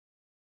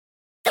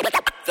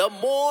The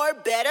More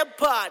Better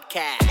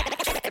Podcast.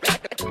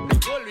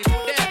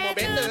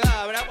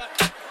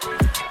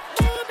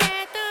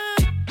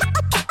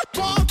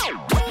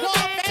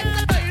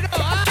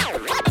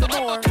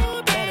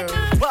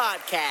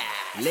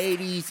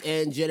 Ladies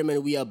and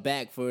gentlemen, we are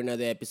back for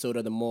another episode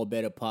of the More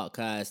Better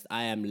Podcast.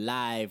 I am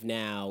live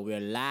now. We're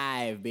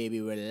live,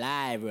 baby. We're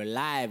live.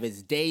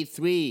 It's day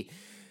three.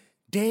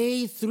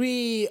 Day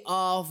three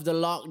of the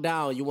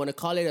lockdown. You want to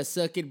call it a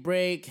circuit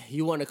break?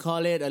 You want to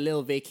call it a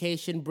little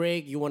vacation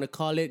break? You want to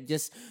call it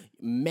just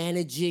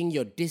managing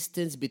your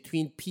distance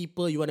between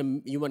people? You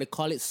want to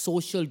call it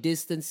social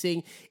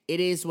distancing? It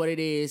is what it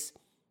is.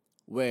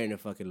 We're in a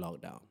fucking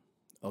lockdown.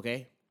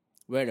 Okay?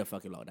 We're in a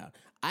fucking lockdown.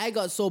 I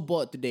got so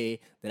bored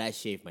today that I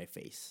shaved my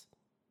face.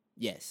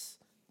 Yes.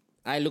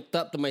 I looked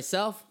up to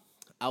myself.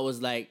 I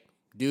was like,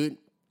 dude,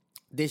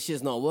 this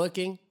shit's not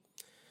working.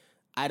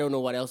 I don't know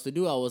what else to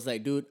do. I was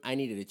like, dude, I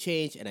needed a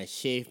change, and I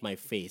shaved my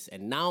face.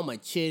 And now my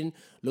chin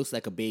looks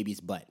like a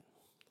baby's butt.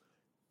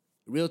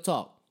 Real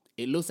talk.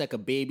 It looks like a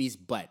baby's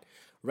butt.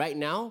 Right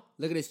now,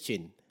 look at this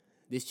chin.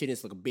 This chin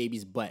is like a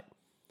baby's butt.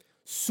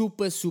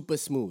 Super, super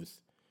smooth.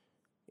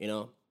 You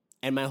know?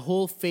 And my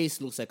whole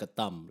face looks like a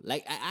thumb.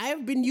 Like,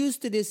 I've been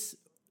used to this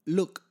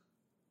look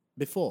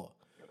before.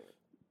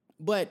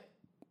 But,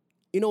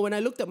 you know, when I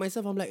looked at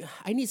myself, I'm like,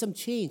 I need some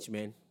change,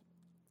 man.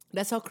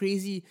 That's how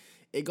crazy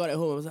it got at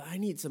home. I was like, I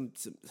need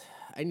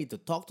to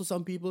talk to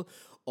some people,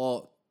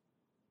 or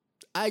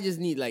I just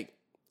need like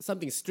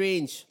something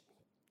strange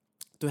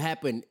to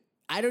happen.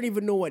 I don't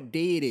even know what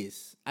day it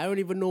is.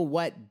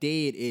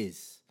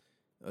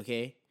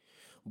 Okay?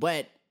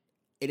 But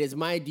it is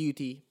my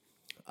duty,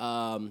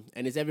 and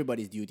it's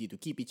everybody's duty to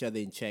keep each other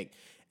in check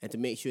and to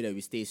make sure that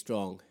we stay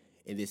strong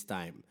in this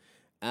time.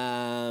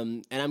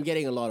 And I'm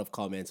getting a lot of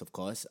comments, of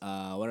course.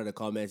 One of the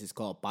comments is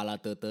called Pala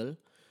Turtle.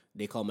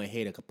 They call my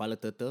head a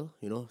Kapala turtle,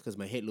 you know, because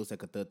my head looks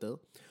like a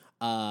turtle.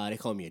 They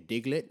call me a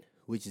Diglett,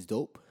 which is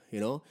dope, you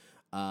know.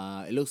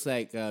 It looks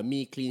like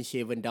me clean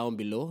shaven down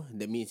below.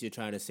 That means you're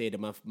trying to say that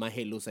my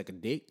head looks like a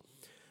dick.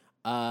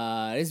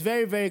 It's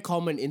very, very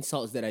common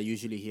insults that I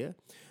usually hear.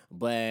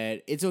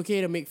 But it's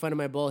okay to make fun of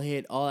my bald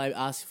head. All I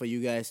ask for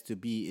you guys to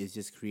be is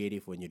just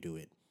creative when you do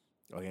it,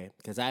 okay?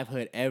 Because I've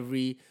heard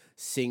every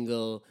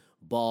single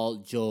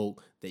bald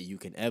joke that you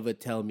can ever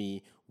tell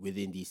me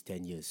within these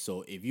 10 years.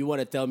 So if you want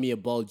to tell me a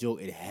bald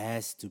joke, it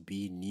has to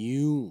be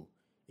new.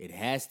 It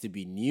has to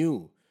be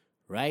new,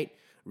 right?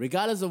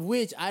 Regardless of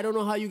which, I don't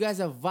know how you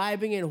guys are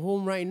vibing at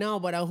home right now,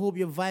 but I hope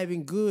you're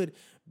vibing good,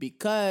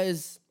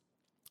 because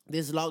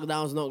this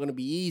lockdown is not going to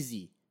be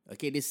easy.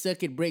 Okay, this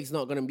circuit break's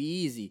not going to be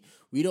easy.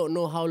 We don't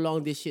know how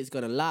long this shit's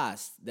going to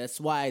last.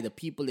 That's why the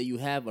people that you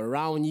have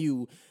around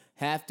you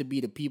have to be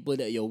the people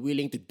that you're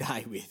willing to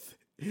die with.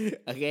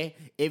 Okay?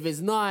 If it's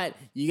not,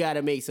 you got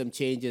to make some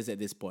changes at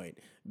this point.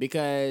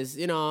 Because,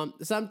 you know,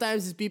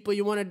 sometimes it's people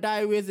you want to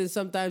die with, and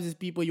sometimes it's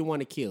people you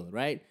want to kill,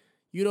 right?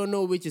 You don't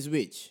know which is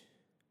which.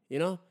 You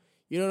know?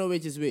 You don't know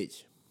which is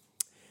which.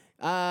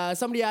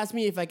 Somebody asked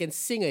me if I can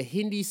sing a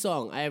Hindi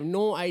song. I have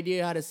no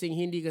idea how to sing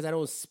Hindi because I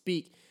don't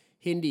speak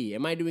Hindi.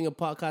 Am I doing a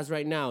podcast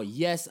right now?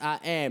 Yes, I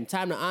am.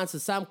 Time to answer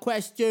some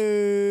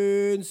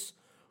questions.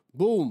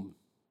 Boom.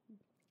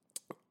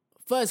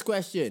 First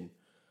question.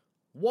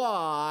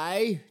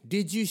 Why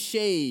did you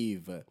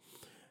shave?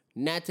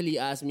 Natalie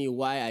asked me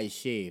why I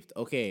shaved.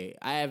 Okay,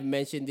 I have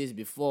mentioned this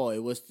before.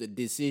 It was the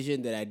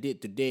decision that I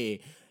did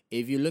today.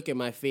 If you look at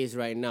my face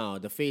right now,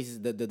 the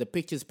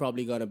picture's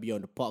probably going to be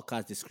on the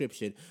podcast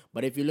description.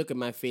 But if you look at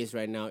my face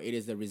right now, it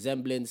is the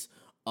resemblance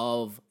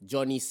of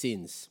Johnny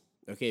Sins.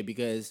 Okay,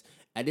 because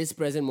at this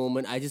present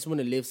moment, I just want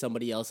to live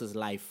somebody else's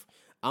life.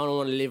 I don't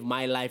want to live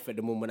my life at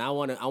the moment. I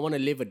want to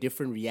live a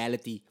different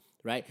reality.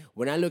 Right?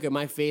 When I look at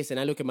my face and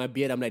I look at my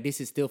beard, I'm like, this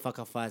is still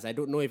fucking fast. I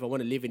don't know if I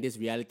want to live in this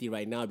reality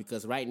right now,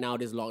 because right now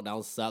this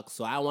lockdown sucks.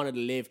 So I wanted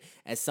to live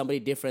as somebody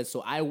different.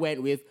 So I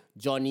went with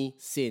Johnny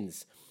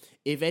Sins.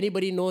 If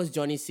anybody knows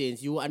Johnny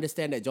Sins, you will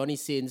understand that Johnny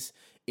Sins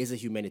is a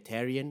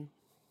humanitarian.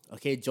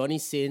 Okay? Johnny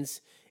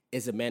Sins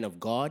is a man of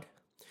God.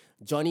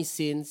 Johnny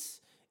Sins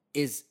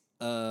is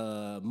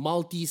a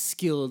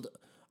multi-skilled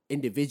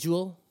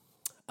individual.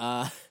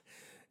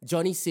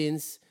 Johnny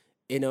Sins,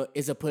 you know,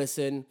 is a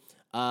person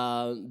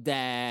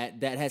that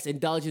has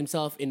indulged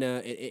himself in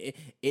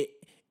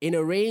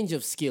a range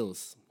of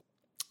skills.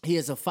 He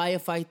is a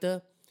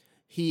firefighter.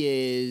 He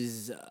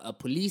is a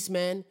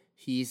policeman.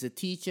 He is a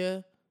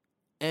teacher,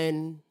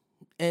 and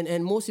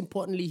most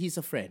importantly, he's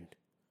a friend.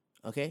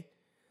 Okay,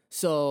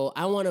 so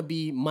I want to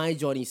be my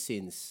Johnny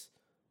Sins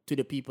to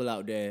the people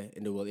out there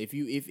in the world.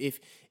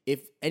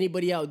 If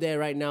anybody out there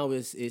right now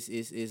is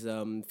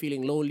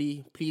feeling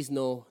lonely, please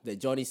know that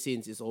Johnny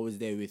Sins is always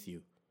there with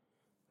you.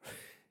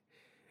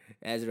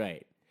 That's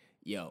right.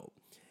 Yo.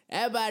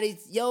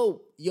 Everybody's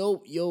yo.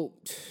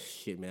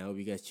 Shit, man. I hope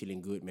you guys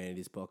chilling good, man, in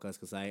this podcast.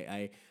 Because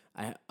I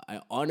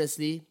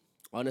honestly,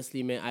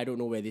 man, I don't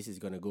know where this is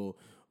gonna go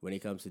when it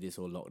comes to this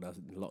whole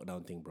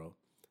lockdown thing, bro.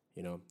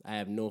 You know, I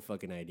have no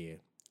fucking idea.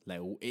 Like,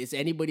 it's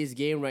anybody's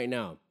game right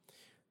now.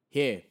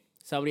 Here,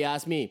 somebody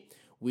asked me,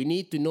 We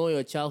need to know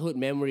your childhood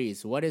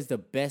memories. What is the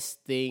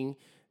best thing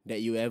that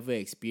you ever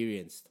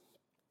experienced?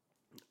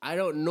 I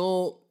don't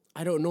know.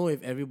 I don't know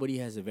if everybody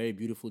has a very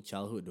beautiful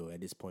childhood though. At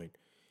this point,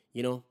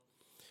 you know,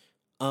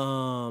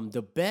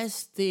 the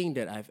best thing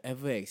that I've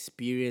ever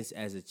experienced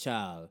as a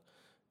child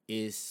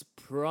is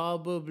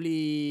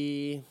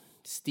probably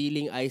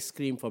stealing ice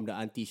cream from the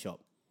auntie shop.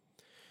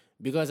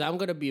 Because I'm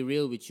gonna be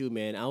real with you,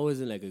 man. I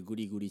wasn't like a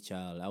goody goody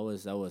child. I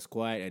was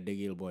quite a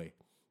degil boy,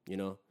 you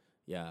know.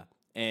 Yeah,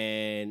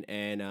 and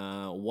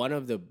one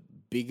of the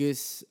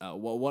biggest,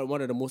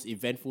 one of the most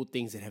eventful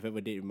things that I've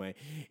ever did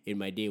in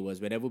my day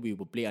was whenever we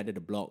would play under the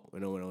block.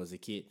 You know, when I was a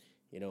kid,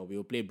 you know, we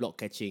would play block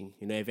catching.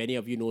 You know, if any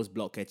of you knows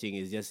block catching,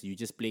 is just you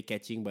just play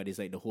catching, but it's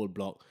like the whole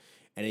block,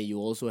 and then you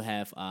also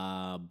have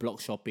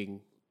block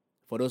shopping.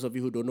 For those of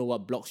you who don't know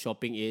what block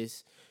shopping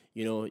is,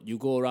 you know, you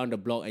go around the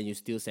block and you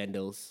steal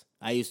sandals.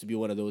 I used to be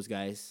one of those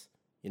guys,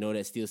 you know,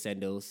 that steal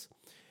sandals.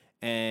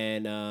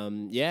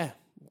 And yeah,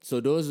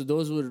 so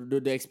those were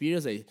the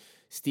experience, like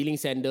stealing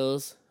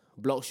sandals,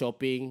 block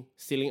shopping,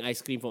 stealing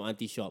ice cream from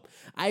auntie shop.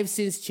 I've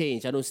since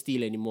changed. I don't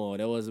steal anymore.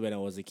 That was when I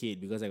was a kid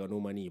because I got no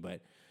money.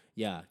 But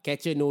yeah,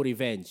 catcher no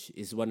revenge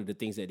is one of the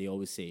things that they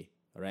always say.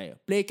 All right,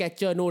 play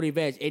catcher no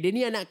revenge. Dia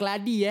ni anak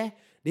keladi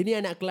Dia ni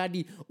anak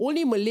keladi.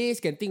 Only Malays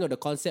can think of the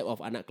concept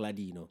of anak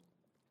keladi, you know.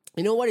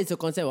 You know what is the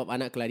concept of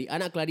anak keladi?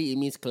 Anak keladi, it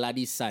means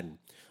keladi's son,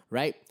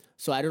 right?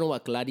 So I don't know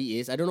what keladi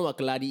is. I don't know what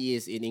keladi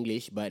is in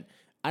English, but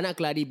anak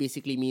keladi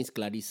basically means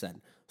keladi's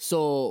son.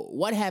 So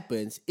what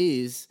happens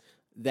is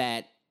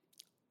that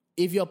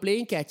if you're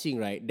playing catching,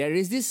 right, there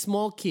is this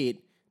small kid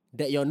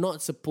that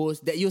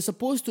you're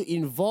supposed to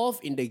involve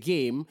in the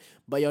game,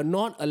 but you're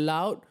not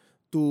allowed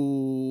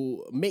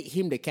to make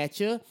him the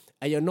catcher,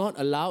 and you're not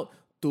allowed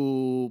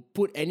to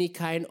put any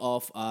kind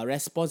of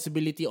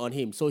responsibility on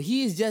him. So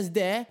he is just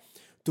there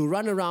to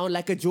run around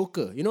like a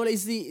joker. You know, like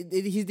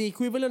he's the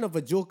equivalent of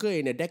a joker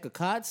in a deck of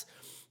cards.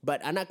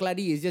 But anak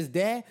keladi is just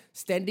there,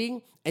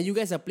 standing, and you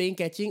guys are playing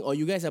catching, or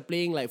you guys are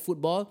playing like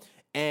football,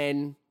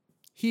 and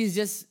he's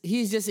just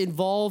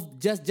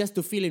involved just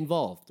to feel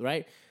involved,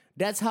 right?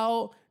 That's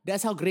how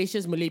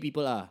gracious Malay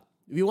people are.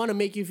 We want to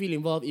make you feel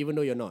involved even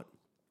though you're not.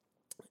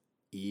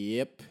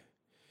 Yep.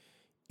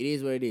 It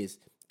is what it is.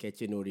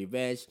 Catch no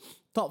revenge.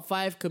 Top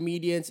 5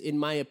 comedians in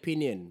my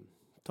opinion.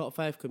 Top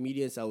 5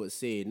 comedians, I would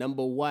say.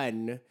 Number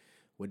 1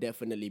 would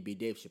definitely be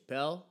Dave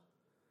Chappelle.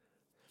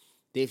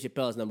 Dave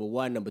Chappelle is number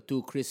 1. Number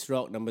 2, Chris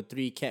Rock. Number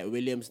 3, Cat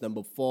Williams.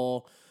 Number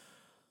 4,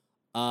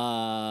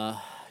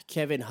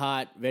 Kevin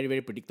Hart. Very,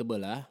 very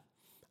predictable.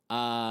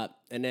 And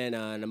then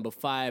number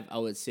 5, I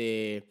would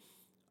say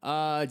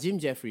Jim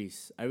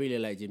Jeffries. I really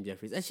like Jim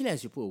Jeffries. Actually, I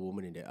should put a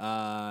woman in there.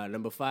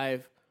 Number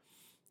 5,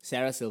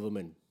 Sarah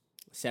Silverman.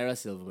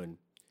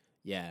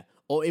 Yeah.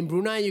 Or in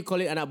Brunei, you call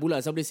it anak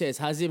bulan. Somebody says,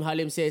 Hazim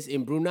Halim says,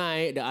 in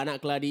Brunei, the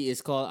anak keladi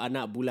is called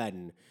anak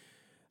bulan.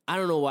 I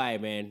don't know why,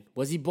 man.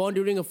 Was he born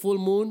during a full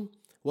moon?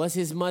 Was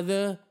his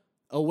mother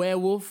a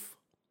werewolf?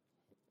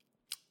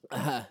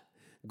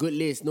 Good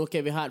list. No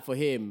Kevin Hart for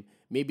him.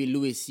 Maybe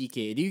Louis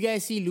C.K. Do you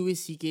guys see Louis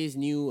C.K.'s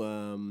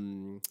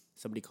new...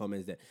 somebody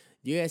comments that.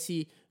 Do you guys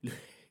see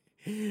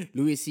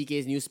Louis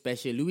C.K.'s new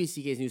special? Louis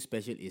C.K.'s new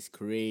special is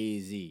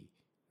crazy,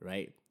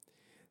 right?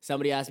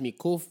 Somebody asked me,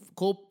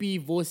 Kopi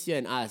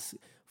Vosian asked,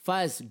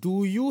 Faz,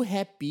 do you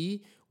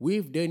happy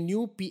with the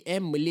new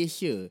PM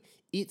Malaysia?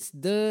 It's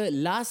the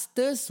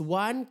lastest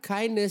one,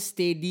 kinda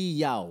steady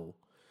yow.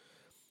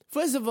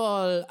 First of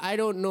all, I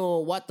don't know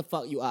what the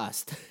fuck you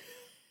asked.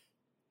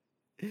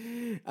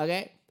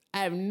 Okay? I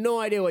have no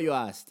idea what you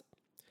asked.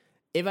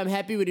 If I'm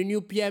happy with the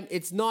new PM,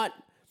 it's not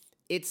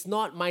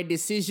my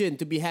decision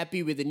to be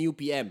happy with the new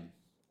PM.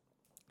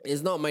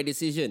 It's not my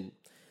decision.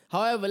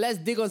 However, let's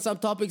dig on some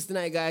topics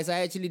tonight, guys. I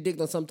actually digged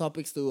on some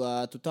topics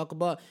to talk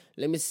about.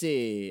 Let me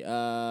see.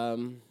 Let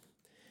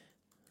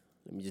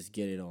me just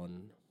get it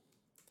on.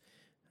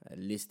 I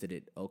listed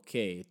it.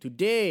 Okay.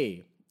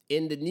 Today,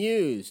 in the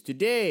news.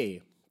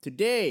 Today.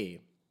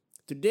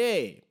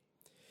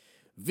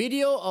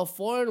 Video of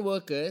foreign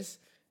workers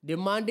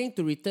demanding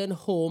to return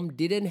home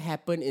didn't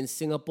happen in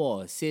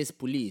Singapore, says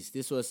police.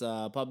 This was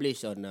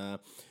published on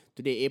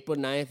today, April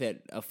 9th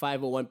at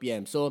 5:01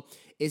 p.m. So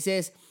it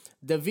says,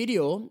 the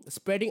video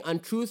spreading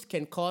untruth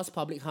can cause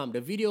public harm.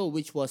 The video,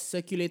 which was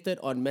circulated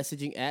on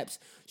messaging apps,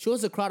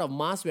 shows a crowd of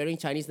mask-wearing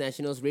Chinese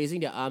nationals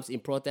raising their arms in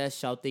protest,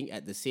 shouting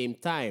at the same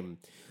time.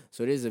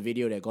 So this is a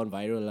video that gone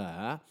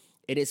viral.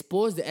 In its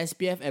post, the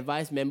SPF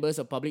advised members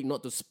of public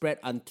not to spread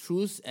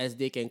untruths as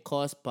they can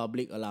cause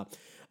public alarm.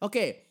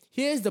 Okay,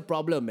 here's the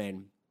problem,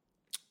 man.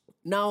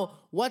 Now,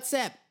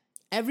 WhatsApp.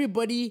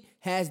 Everybody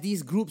has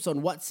these groups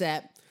on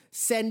WhatsApp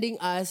sending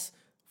us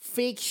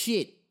fake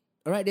shit.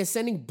 All right, they're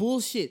sending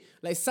bullshit.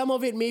 Like some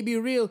of it may be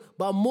real,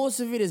 but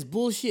most of it is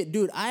bullshit,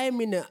 dude. I am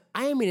in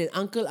an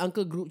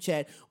uncle group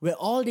chat where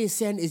all they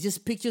send is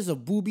just pictures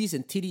of boobies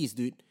and titties,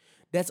 dude.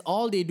 That's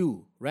all they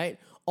do, right?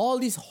 All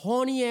these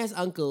horny ass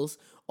uncles,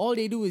 all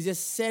they do is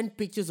just send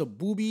pictures of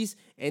boobies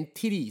and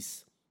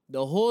titties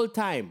the whole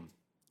time,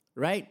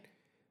 right?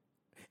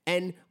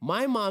 And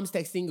my mom's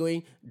texting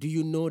going, do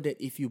you know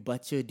that if you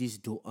baca this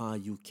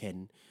doa, you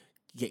can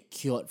get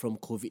cured from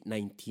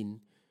COVID-19?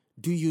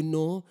 Do you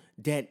know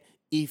that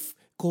if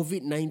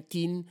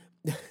COVID-19,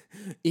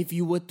 if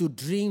you were to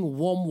drink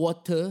warm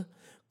water,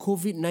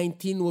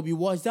 COVID-19 will be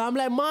washed out? I'm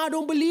like, Ma,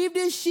 don't believe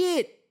this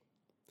shit.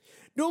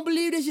 Don't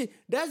believe this shit.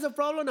 That's the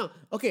problem now.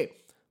 Okay,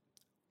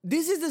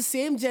 this is the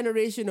same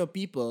generation of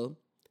people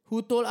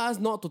who told us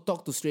not to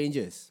talk to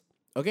strangers.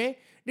 Okay?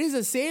 This is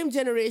the same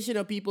generation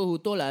of people who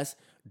told us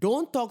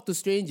don't talk to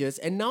strangers,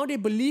 and now they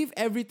believe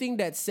everything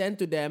that's sent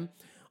to them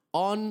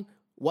on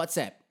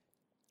WhatsApp.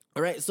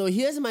 All right, so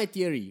here's my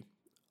theory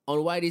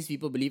on why these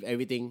people believe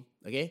everything.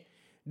 Okay?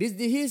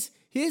 Here's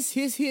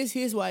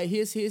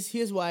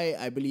why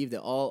I believe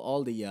that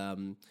all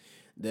the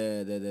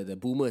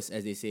boomers,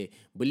 as they say,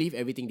 believe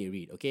everything they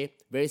read. Okay?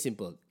 Very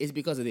simple. It's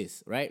because of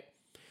this, right?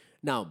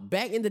 Now,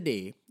 back in the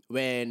day,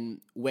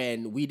 when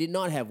we did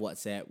not have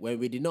WhatsApp, when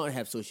we did not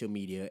have social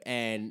media,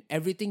 and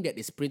everything that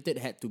is printed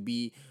had to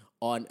be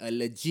on a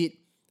legit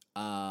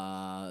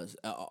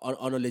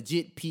on a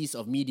legit piece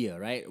of media,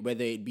 right?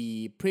 Whether it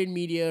be print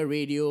media,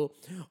 radio,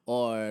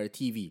 or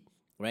TV,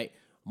 right?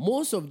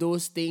 Most of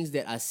those things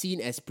that are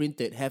seen as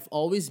printed have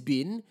always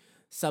been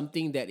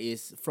something that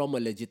is from a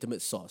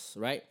legitimate source,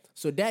 right?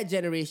 So that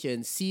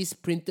generation sees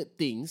printed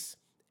things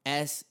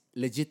as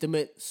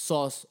legitimate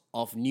source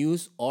of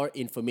news or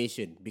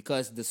information,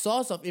 because the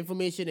source of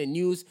information and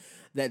news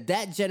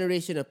that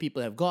generation of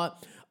people have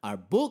got are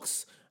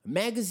books,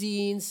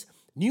 magazines,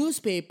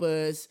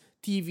 newspapers,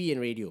 TV and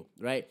radio,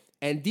 right?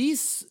 And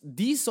these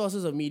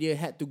sources of media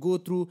had to go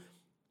through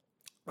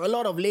a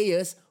lot of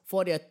layers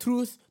for their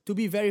truth to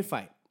be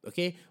verified.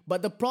 Okay,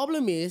 but the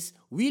problem is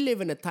we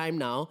live in a time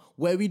now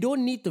where we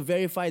don't need to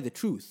verify the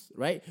truth,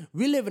 right?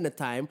 We live in a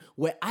time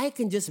where I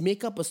can just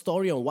make up a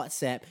story on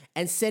WhatsApp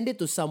and send it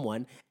to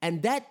someone,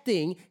 and that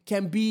thing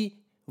can be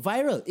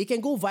viral. It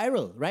can go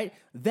viral, right?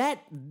 That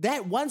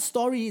one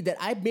story that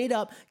I made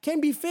up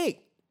can be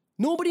fake.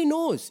 Nobody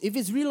knows if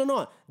it's real or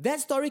not. That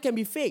story can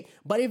be fake.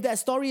 But if that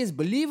story is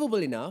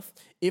believable enough,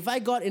 if I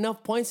got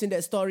enough points in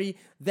that story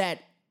that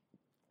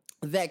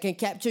can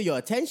capture your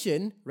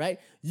attention, right?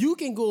 You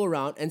can go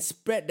around and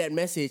spread that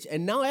message,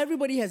 and now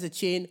everybody has a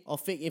chain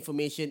of fake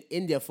information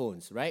in their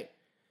phones, right?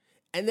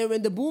 And then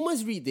when the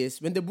boomers read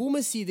this, when the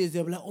boomers see this,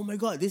 they're like, oh my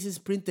God, this is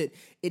printed.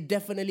 It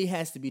definitely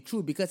has to be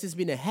true, because it's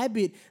been a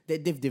habit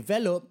that they've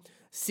developed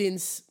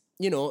since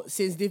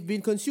they've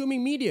been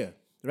consuming media,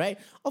 right?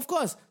 Of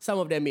course, some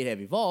of them may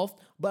have evolved,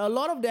 but a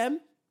lot of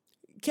them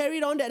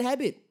carried on that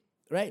habit,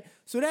 right?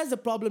 So that's the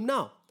problem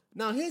now.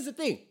 Now, here's the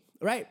thing,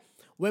 right?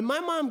 When my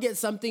mom gets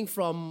something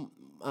from,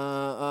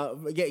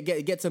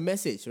 gets a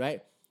message,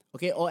 right?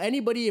 Okay, or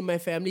anybody in my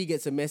family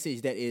gets a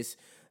message that is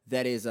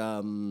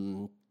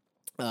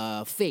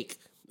fake,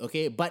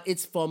 okay? But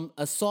it's from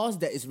a source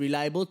that is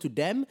reliable to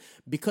them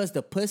because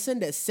the person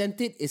that sent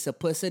it is a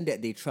person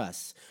that they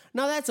trust.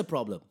 Now that's a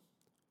problem,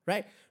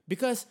 right?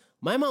 Because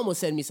my mom will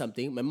send me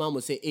something. My mom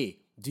will say, hey,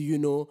 do you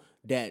know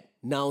that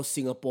now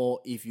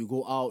Singapore, if you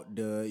go out,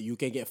 you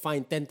can get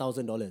fined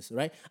 $10,000,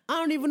 right? I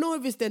don't even know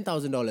if it's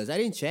 $10,000. I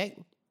didn't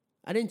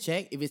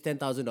check if it's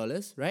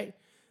 $10,000, right?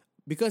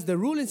 Because the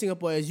rule in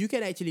Singapore is you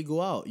can actually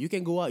go out. You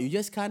can go out. You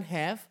just can't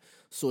have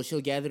social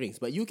gatherings.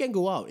 But you can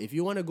go out. If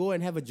you want to go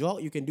and have a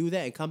jog, you can do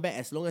that and come back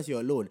as long as you're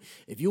alone.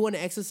 If you want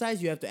to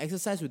exercise, you have to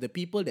exercise with the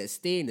people that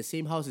stay in the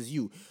same house as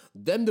you.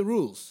 Them the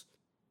rules.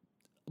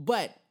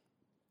 But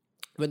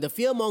when the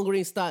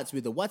fear-mongering starts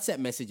with the WhatsApp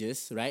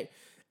messages, right?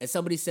 And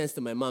somebody sends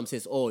to my mom,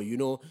 says, oh, you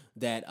know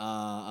that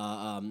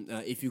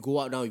if you go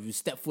out now, if you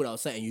step foot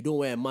outside and you don't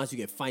wear a mask, you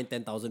get fined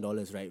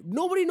 $10,000, right?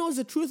 Nobody knows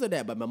the truth of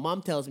that, but my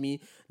mom tells me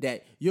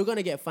that you're going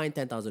to get fined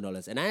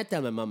 $10,000. And I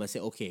tell my mom, I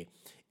say, okay,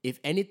 if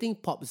anything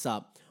pops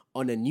up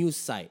on a news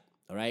site,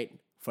 all right?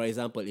 For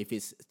example, if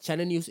it's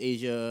Channel News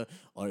Asia,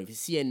 or if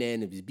it's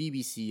CNN, if it's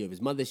BBC, or if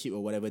it's Mothership or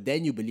whatever,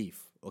 then you believe,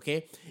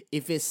 okay?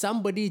 If it's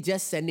somebody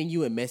just sending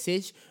you a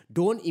message,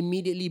 don't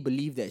immediately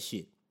believe that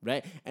shit.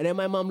 Right? And then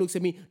my mom looks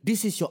at me,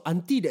 this is your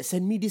auntie that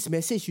sent me this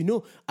message, you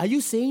know. Are you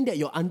saying that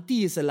your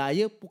auntie is a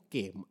liar?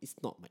 Okay, it's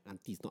not, my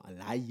auntie is not a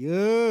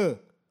liar.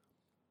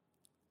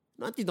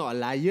 My auntie is not a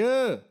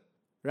liar.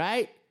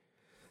 Right?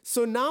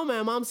 So now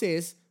my mom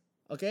says,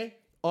 okay,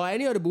 or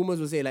any of the boomers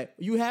will say like,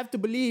 you have to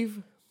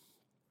believe.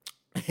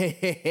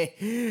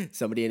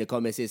 Somebody in the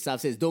comments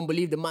says, don't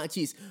believe the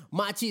makciks.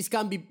 Makciks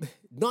can't be,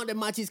 not that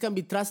makciks can't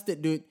be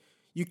trusted, dude.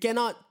 You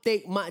cannot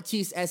take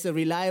makciks as a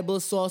reliable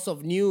source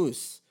of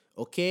news.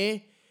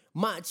 Okay?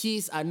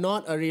 Makciks are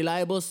not a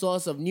reliable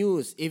source of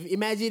news.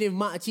 Imagine if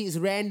makciks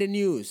ran the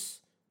news,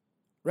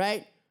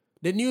 right?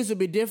 The news would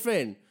be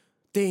different.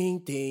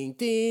 Ting, ting,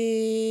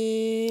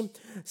 ting.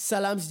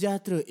 Salam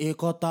sejahtera.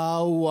 Kau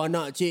tahu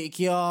anak Cik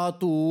Kia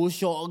tu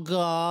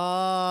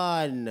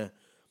shotgun.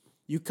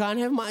 You can't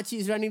have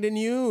makciks running the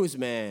news,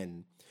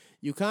 man.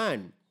 You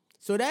can't.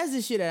 So that's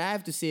the shit that I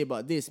have to say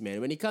about this, man.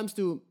 When it comes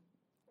to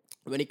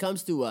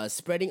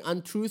spreading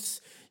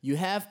untruths, you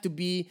have to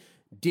be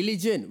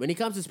diligent. When it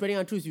comes to spreading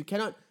untruths, you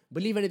cannot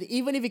believe anything.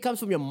 Even if it comes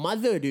from your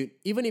mother, dude.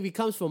 Even if it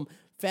comes from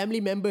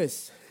family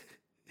members.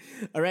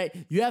 All right,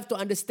 you have to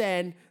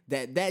understand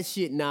that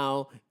shit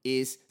now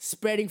is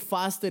spreading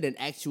faster than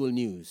actual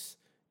news.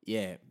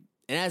 Yeah,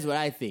 and that's what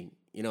I think.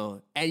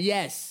 And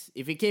yes,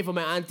 if it came from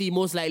my auntie,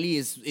 most likely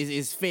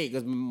is fake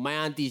because my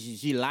auntie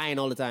she lying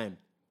all the time.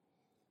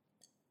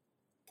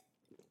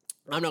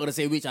 I'm not gonna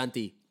say which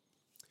auntie,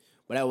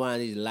 but that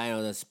one is lying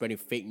on spreading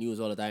fake news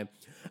all the time.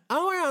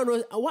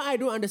 What I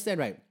don't understand,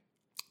 right,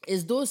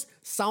 is those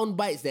sound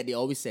bites that they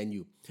always send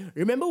you.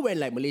 Remember when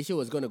like Malaysia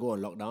was gonna go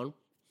on lockdown,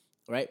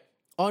 right?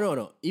 Oh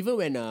no! Even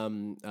when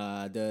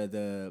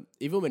the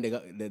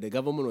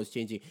government was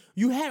changing,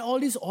 you had all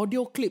these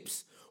audio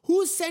clips.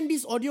 Who sent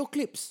these audio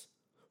clips?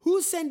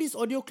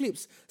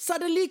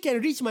 Suddenly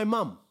can reach my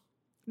mom.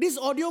 This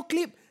audio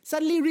clip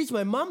suddenly reach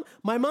my mom.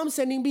 My mom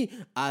sending me,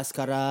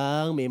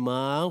 sekarang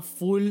memang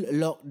full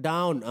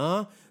lockdown.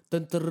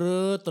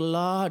 Tentera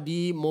telah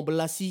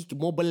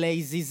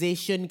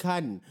mobilization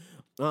kan.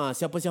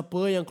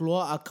 Siapa-siapa yang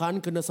keluar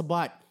akan kena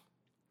sebat.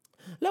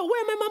 Like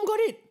where my mom got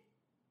it?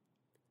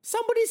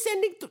 Somebody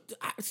sending to...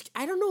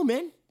 I don't know,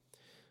 man.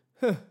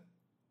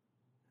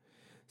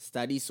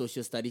 Study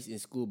social studies in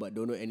school but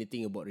don't know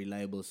anything about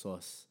reliable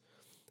source.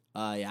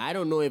 I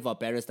don't know if our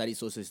parents studied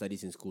social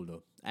studies in school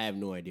though. I have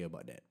no idea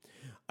about that.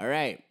 All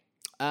right.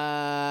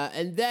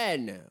 And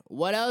then,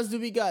 what else do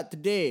we got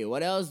today?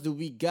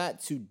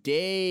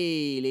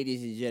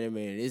 Ladies and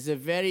gentlemen? It's a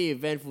very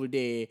eventful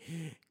day.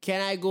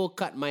 Can I go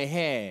cut my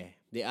hair?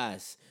 They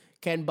ask.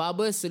 Can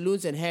barbers,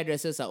 salons, and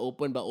hairdressers are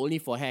open but only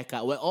for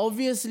haircut? Well,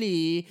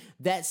 obviously,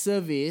 that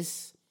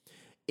service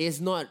is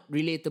not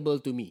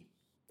relatable to me.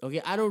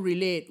 Okay, I don't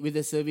relate with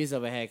the service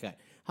of a haircut.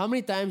 How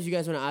many times you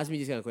guys want to ask me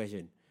this kind of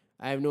question?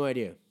 I have no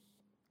idea.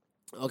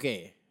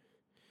 Okay.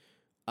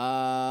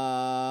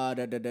 Let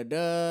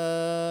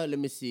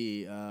me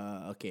see.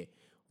 Okay.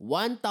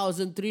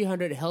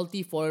 1,300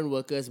 healthy foreign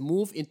workers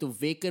move into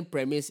vacant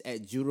premise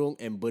at Jurong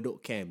and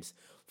Bedok camps.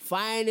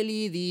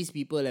 Finally, these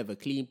people have a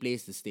clean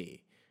place to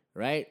stay.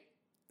 Right?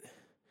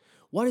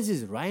 What is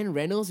this? Ryan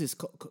Reynolds is...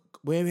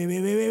 Wait.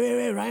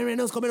 Ryan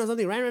Reynolds comment on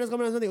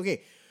something.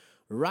 Okay.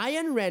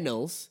 Ryan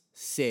Reynolds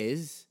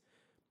says...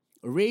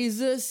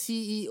 Razer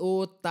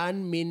CEO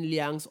Tan Min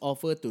Liang's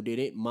offer to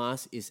donate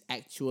masks is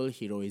actual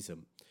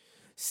heroism.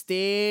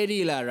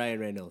 Steady lah, Ryan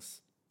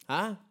Reynolds.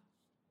 Huh?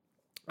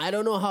 I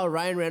don't know how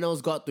Ryan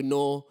Reynolds got to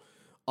know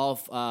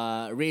of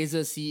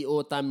Razer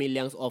CEO Tan Min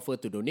Liang's offer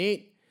to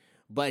donate,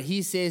 but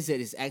he says that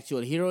it's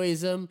actual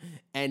heroism.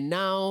 And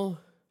now,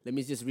 let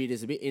me just read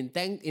this a bit. In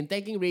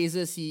thanking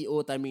Razer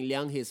CEO Tan Min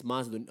Liang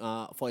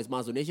for his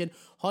mask donation,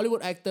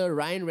 Hollywood actor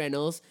Ryan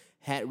Reynolds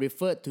had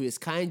referred to his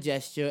kind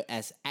gesture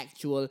as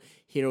actual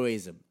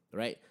heroism,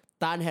 right?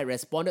 Tan had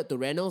responded to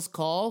Reynolds'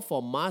 call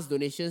for mass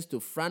donations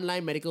to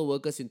frontline medical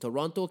workers in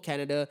Toronto,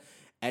 Canada,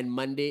 and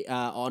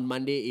on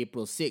Monday,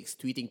 April 6.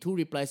 Tweeting two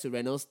replies to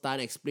Reynolds, Tan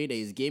explained that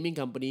his gaming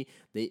company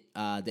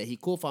that he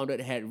co-founded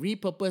had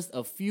repurposed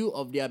a few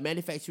of their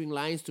manufacturing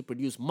lines to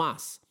produce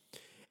masks.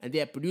 And they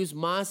have produced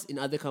masks in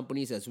other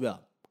companies as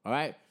well, all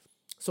right?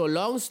 So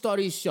long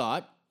story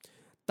short,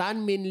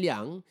 Tan Min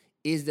Liang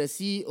is the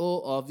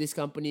CEO of this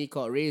company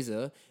called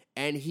Razer,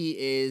 and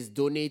he is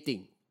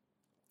donating.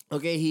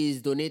 Okay, he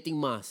is donating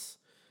masks.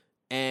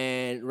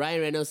 And Ryan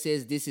Reynolds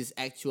says this is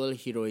actual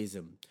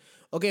heroism.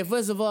 Okay,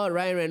 first of all,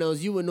 Ryan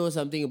Reynolds, you will know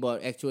something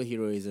about actual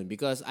heroism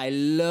because I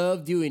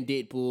loved you in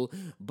Deadpool,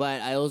 but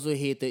I also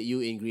hated you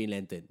in Green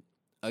Lantern.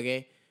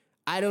 Okay?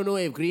 I don't know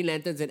if Green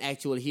Lantern's an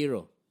actual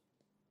hero.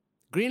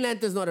 Green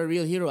Lantern's not a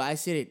real hero, I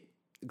said it.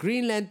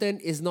 Green Lantern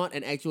is not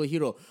an actual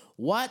hero.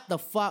 What the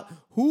fuck?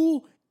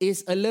 Who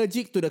is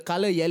allergic to the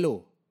color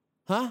yellow?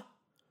 Huh?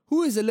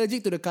 Who is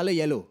allergic to the color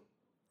yellow?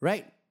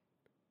 Right?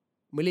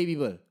 Malay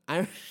people.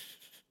 I'm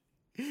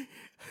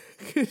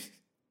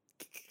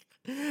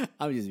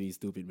just being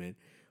stupid, man.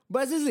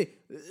 But seriously,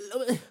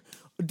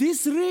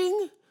 this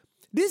ring,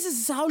 this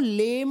is how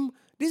lame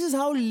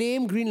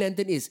Green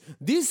Lantern is.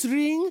 This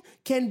ring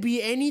can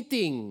be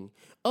anything.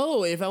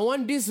 Oh, if I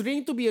want this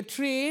ring to be a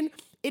train,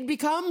 it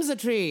becomes a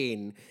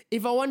train.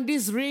 If I want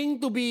this ring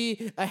to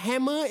be a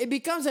hammer, it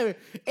becomes a...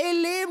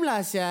 lame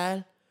lah,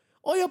 sial.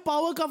 All your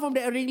power come from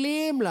that ring,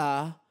 lame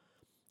lah.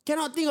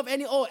 Cannot think of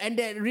any... Oh, and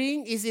that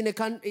ring is in a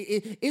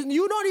country...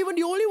 You're not even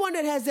the only one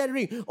that has that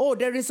ring. Oh,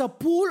 there is a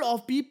pool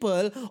of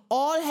people,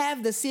 all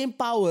have the same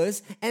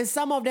powers, and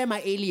some of them are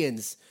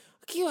aliens.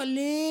 Okay, you're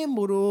lame,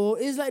 bro.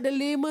 It's like the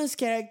lamest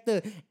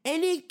character.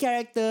 Any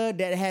character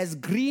that has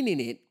green in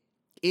it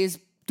is,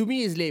 to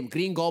me, is lame.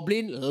 Green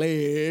Goblin,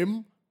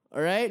 lame.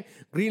 Alright?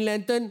 Green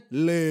Lantern,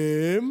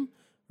 lame.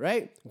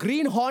 Right?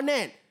 Green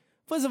Hornet.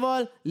 First of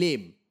all,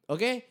 lame.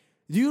 Okay?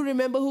 Do you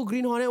remember who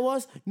Green Hornet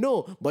was?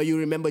 No. But you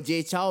remember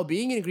Jay Chou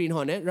being in Green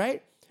Hornet,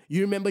 right?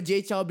 You remember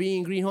Jay Chou being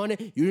in Green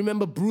Hornet? You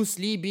remember Bruce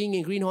Lee being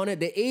in Green Hornet?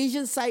 The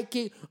Asian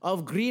sidekick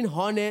of Green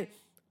Hornet.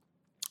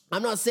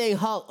 I'm not saying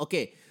Hulk.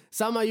 Okay.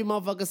 Some of you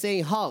motherfuckers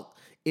saying Hulk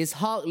is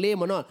Hulk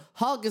lame or not?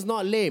 Hulk is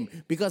not lame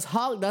because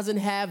Hulk doesn't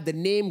have the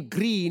name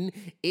green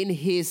in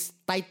his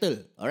title,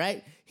 all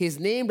right? His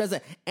name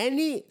doesn't.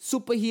 Any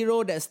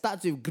superhero that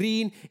starts with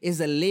green is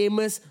the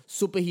lamest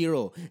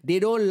superhero. They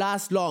don't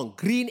last long.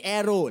 Green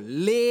Arrow,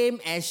 lame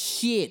as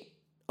shit,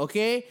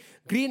 okay?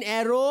 Green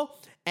Arrow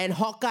and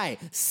Hawkeye,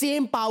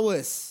 same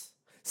powers.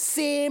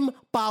 Same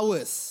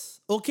powers,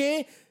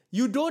 okay?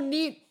 You don't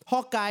need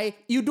Hawkeye.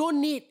 You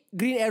don't need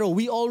Green Arrow.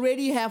 We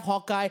already have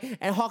Hawkeye,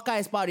 and Hawkeye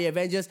is part of the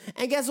Avengers.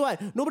 And guess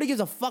what? Nobody gives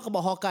a fuck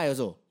about Hawkeye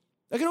also.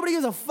 Okay, nobody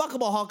gives a fuck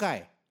about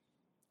Hawkeye.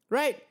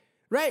 Right?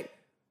 Right?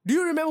 Do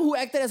you remember who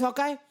acted as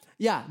Hawkeye?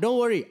 Yeah, don't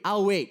worry.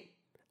 I'll wait.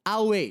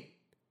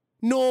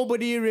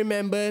 Nobody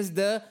remembers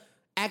the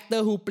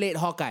actor who played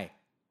Hawkeye.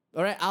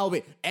 All right, I'll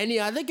wait. Any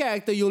other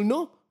character you'll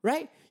know,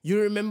 right? You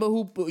remember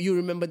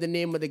the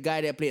name of the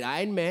guy that played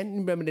Iron Man. You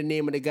remember the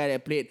name of the guy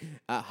that played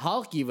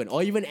Hulk even,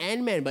 or even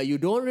Ant-Man, but you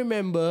don't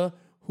remember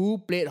who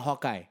played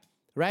Hawkeye,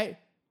 right?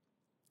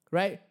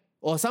 Right?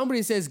 Or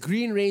somebody says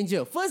Green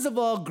Ranger. First of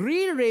all,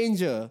 Green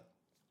Ranger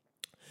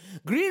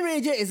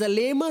is the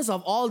lamest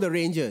of all the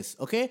Rangers,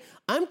 okay?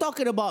 I'm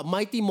talking about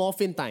Mighty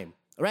Morphin Time.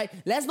 Right?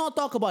 Let's not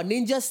talk about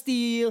Ninja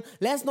Steel.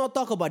 Let's not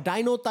talk about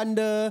Dino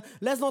Thunder.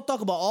 Let's not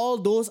talk about all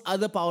those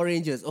other Power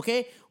Rangers,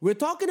 okay? We're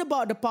talking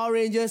about the Power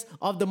Rangers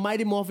of the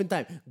Mighty Morphin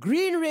Time.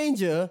 Green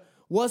Ranger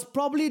was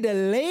probably the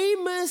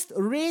lamest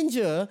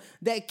Ranger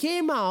that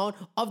came out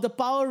of the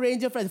Power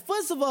Ranger franchise.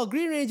 First of all,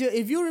 Green Ranger,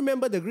 if you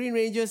remember the Green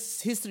Ranger's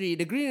history,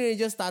 the Green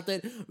Ranger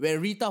started when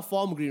Rita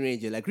formed Green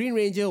Ranger. Like Green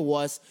Ranger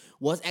was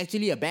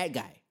actually a bad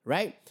guy,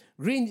 right?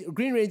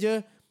 Green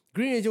Ranger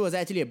was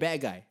actually a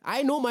bad guy.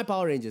 I know my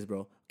Power Rangers,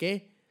 bro.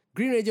 Okay,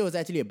 Green Ranger was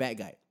actually a bad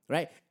guy,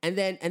 right? And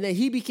then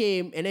he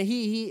became, and then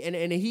he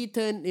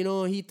turned,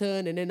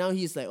 and then now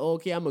he's like, oh,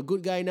 okay, I'm a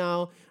good guy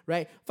now,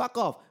 right? Fuck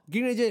off,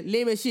 Green Ranger,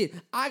 lame as shit.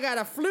 I got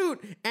a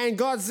flute, and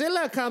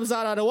Godzilla comes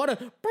out of the water.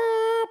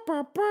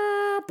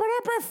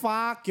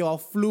 Fuck your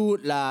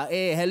flute lah.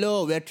 Hey,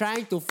 hello, we're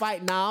trying to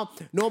fight now.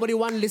 Nobody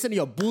wants to listen to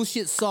your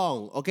bullshit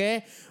song,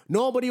 okay?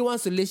 Nobody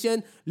wants to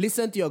listen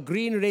to your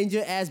Green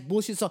Ranger ass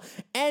bullshit song.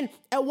 And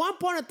at one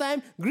point in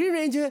time, Green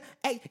Ranger,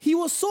 he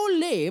was so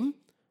lame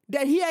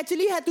that he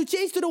actually had to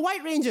change to the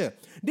White Ranger.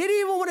 They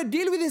didn't even want to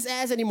deal with his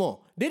ass anymore.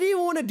 They didn't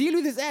even want to deal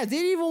with his ass. They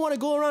didn't even want to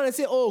go around and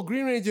say, oh,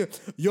 Green Ranger,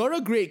 you're a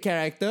great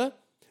character.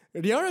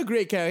 You're a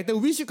great character.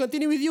 We should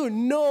continue with you.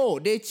 No,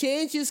 they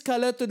changed his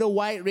color to the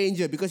White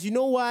Ranger because you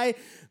know why?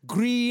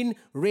 Green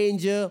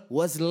Ranger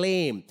was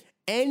lame.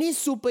 Any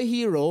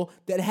superhero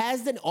that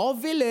has or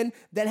villain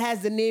that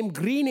has the name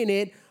green in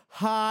it,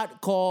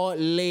 hardcore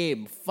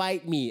lame.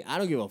 Fight me. I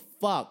don't give a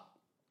fuck.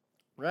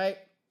 Right?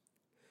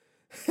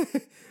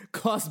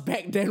 Cause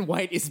back then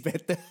white is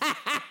better.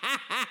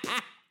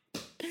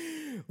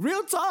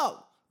 Real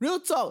talk.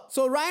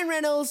 So Ryan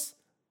Reynolds,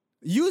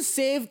 you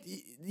saved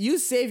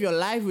your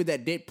life with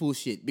that Deadpool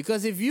shit.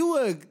 Because if you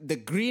were the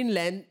Green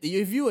Lantern,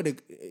 if you were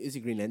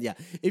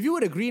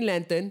the Green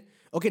Lantern,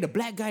 okay, the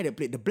black guy that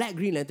played the Black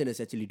Green Lantern is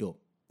actually dope.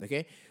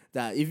 Okay,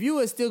 if you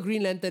were still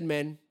Green Lantern,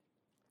 man,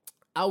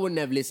 I wouldn't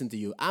have listened to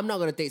you. I'm not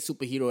gonna take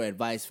superhero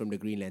advice from the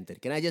Green Lantern.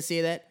 Can I just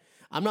say that?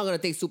 I'm not gonna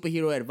take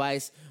superhero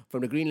advice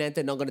from the Green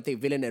Lantern. Not gonna take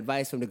villain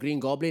advice from the Green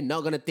Goblin.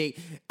 Not gonna take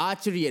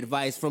archery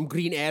advice from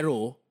Green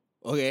Arrow.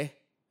 Okay,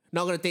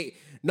 not gonna take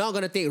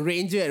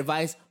Ranger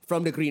advice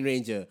from the Green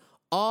Ranger.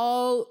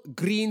 All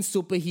green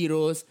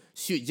superheroes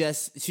should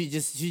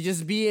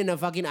just be in a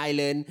fucking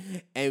island,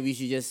 and we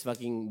should just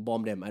fucking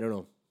bomb them. I don't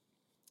know.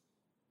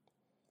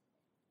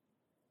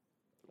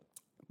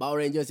 Power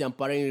Rangers yang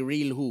paling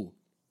real who?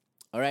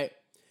 Alright?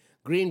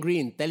 Green,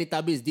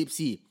 Teletubbies, Deep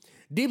Sea.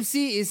 Deep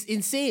Sea is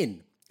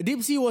insane.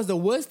 Deep Sea was the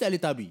worst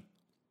Teletubby.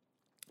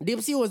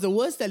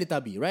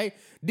 Right?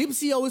 Deep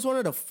Sea always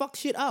wanted to fuck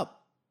shit up.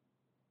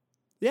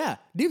 Yeah,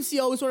 Deep Sea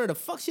always wanted to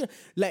fuck shit.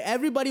 Like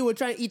everybody would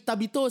try and eat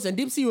Tabitos, and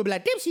Deep Sea would be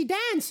like, Deep Sea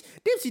dance.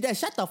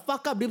 Shut the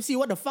fuck up, Deep Sea.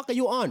 What the fuck are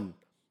you on?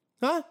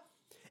 Huh?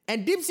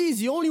 And Deep Sea is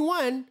the only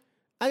one,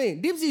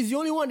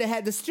 that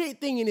had the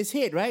straight thing in his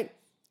head, right?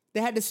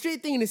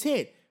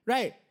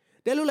 Right?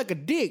 They look like a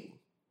dick.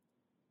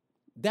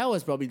 That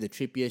was probably the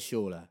trippiest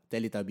show lah,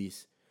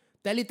 Teletubbies.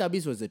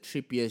 Teletubbies was the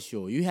trippiest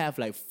show. You have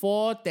like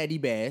 4 teddy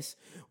bears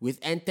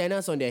with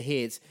antennas on their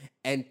heads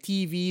and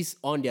TVs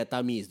on their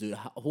tummies, dude.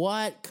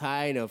 What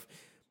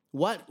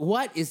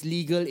is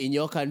legal in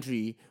your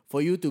country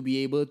for you to be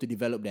able to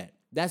develop that?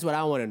 That's what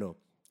I want to know.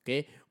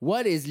 Okay?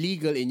 What is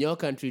legal in your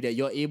country that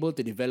you're able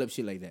to develop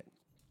shit like that?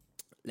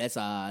 Let's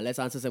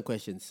answer some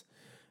questions.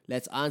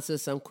 Let's answer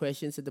some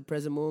questions at the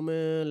present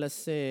moment. Let's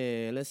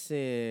see. This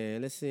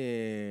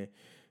is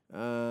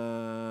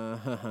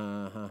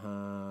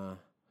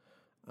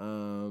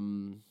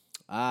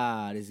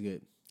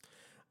good.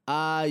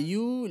 Are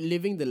you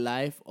living the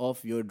life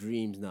of your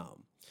dreams now?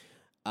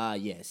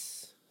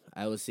 Yes.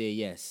 I would say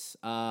yes.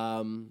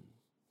 I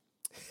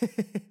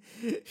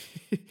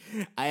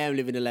am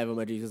living the life of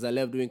my dreams because I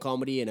love doing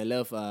comedy and I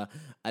love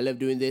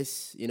doing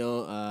this.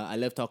 I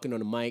love talking on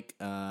the mic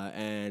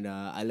and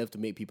I love to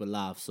make people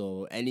laugh.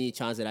 So any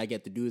chance that I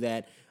get to do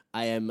that,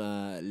 I am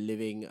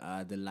living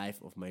the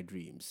life of my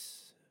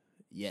dreams.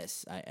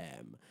 Yes, I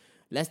am.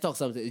 Let's talk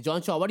something.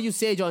 John Chua, what do you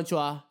say, John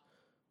Chua?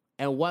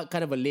 And what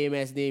kind of a lame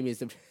ass name is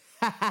the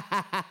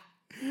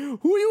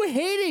Who are you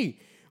hating?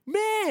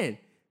 Man,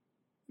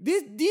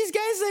 these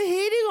guys are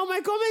hating on my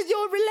comments.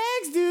 Yo,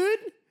 relax, dude.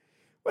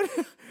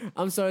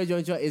 I'm sorry,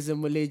 John Chua. It's a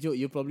Malay joke.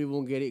 You probably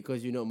won't get it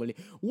because you're not Malay.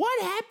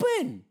 What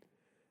happened?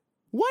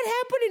 What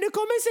happened in the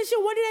comment section?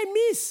 What did I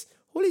miss?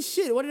 Holy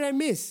shit, what did I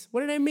miss?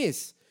 What did I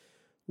miss?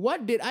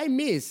 What did I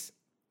miss?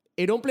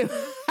 Hey, don't play.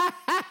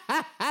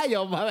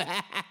 Yo,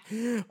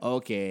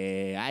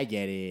 okay, I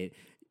get it.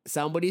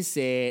 Somebody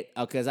said,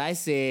 because I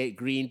said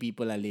green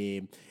people are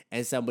lame,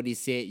 and somebody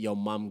said your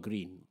mom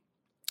green.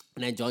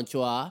 And then John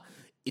Chua,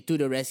 to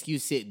the rescue,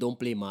 said, don't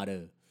play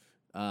mother.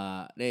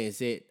 Then he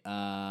said,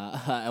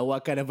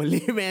 what kind of a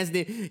lame ass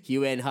name? He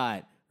went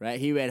hard, right?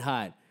 He went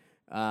hard.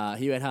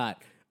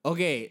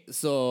 Okay,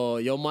 so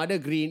your mother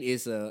green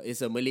is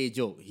a Malay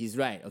joke. He's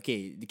right.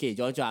 Okay,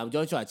 John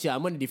Chua. Chill,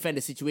 I'm gonna defend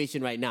the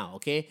situation right now.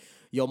 Okay,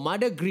 your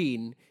mother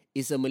green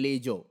is a Malay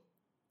joke.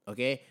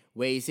 Okay,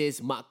 where he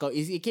says mak kau.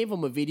 It came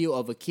from a video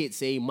of a kid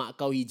saying mak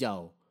kau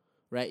hijau,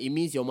 right? It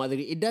means your mother.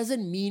 It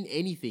doesn't mean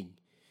anything.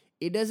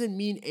 It doesn't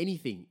mean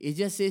anything. It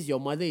just says your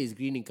mother is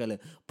green in color.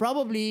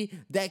 Probably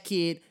that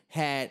kid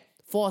had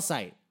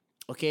foresight.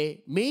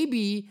 Okay,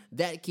 maybe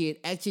that kid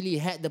actually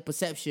had the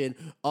perception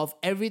of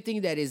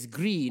everything that is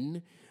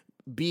green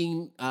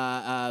being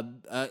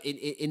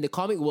in the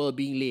comic world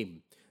being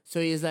lame.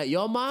 So he's like,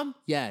 your mom?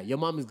 Yeah, your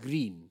mom is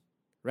green,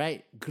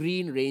 right?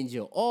 Green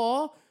Ranger.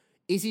 Or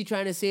is he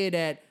trying to say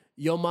that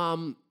your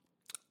mom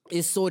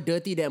is so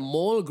dirty that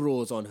mole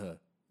grows on her?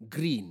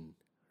 Green,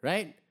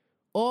 right?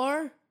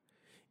 Or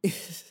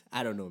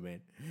I don't know,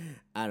 man.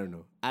 I don't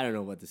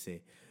know what to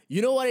say.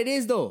 You know what it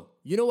is, though?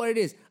 You know what it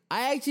is?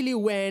 I actually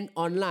went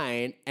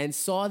online and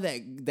saw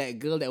that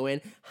girl that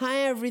went,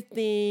 hi,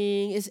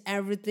 everything. It's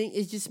everything.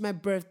 It's just my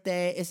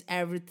birthday. It's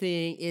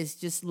everything. It's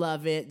just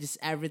love it. Just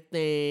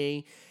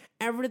everything.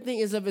 Everything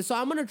is of it. So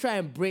I'm going to try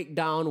and break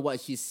down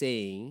what she's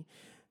saying.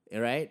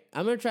 All right?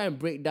 I'm going to try and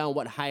break down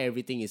what hi,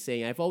 everything is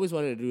saying. I've always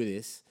wanted to do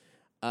this.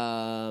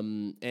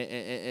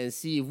 And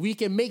see if we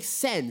can make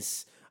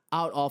sense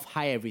out of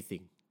hi,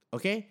 everything.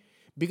 Okay?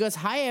 Because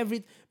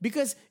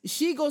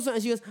she goes on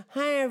and she goes,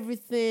 hi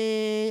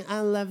everything,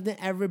 I love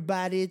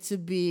everybody to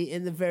be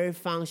in the very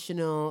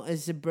functional,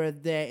 it's a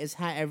birthday, it's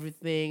hi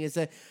everything,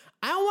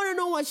 I want to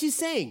know what she's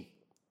saying.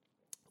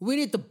 We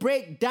need to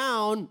break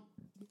down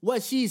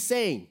what she's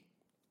saying.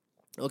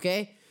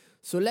 Okay?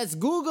 So let's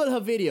Google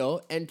her video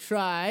and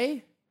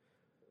try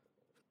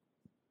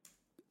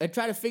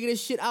to figure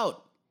this shit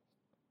out.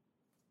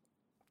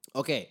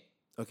 Okay,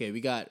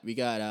 we got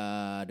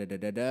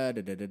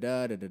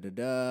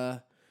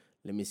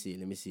Let me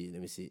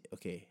see.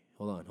 Okay,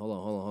 hold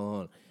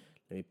on.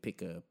 Let me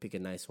pick a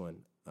nice one.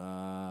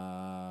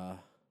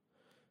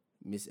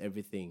 Miss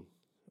everything.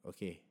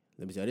 Okay,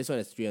 let me see. Oh, this one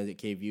has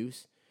 300k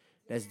views.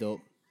 That's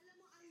dope.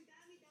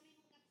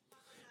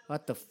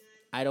 What the?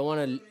 I don't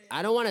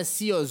wanna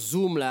see your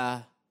Zoom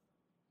lah.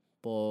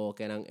 Po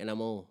kenang enamo.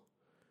 All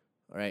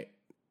right.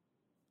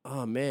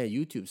 Oh man,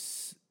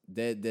 YouTube's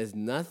there's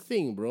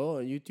nothing, bro,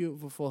 on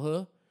YouTube for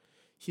her.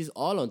 She's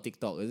all on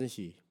TikTok, isn't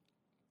she?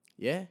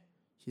 Yeah,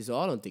 she's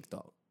all on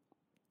TikTok.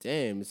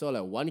 Damn, it's all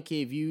like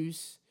 1k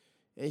views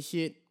and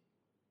shit.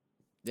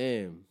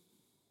 Damn.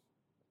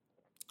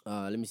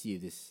 Let me see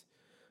if this.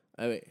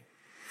 Oh, wait.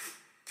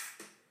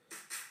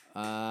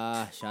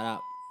 Shut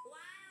up. Wow,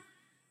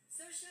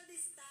 social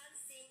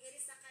distancing, it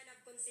is a kind of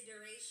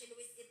consideration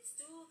with its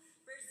two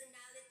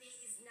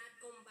personality is not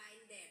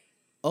combined there.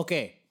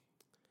 Okay.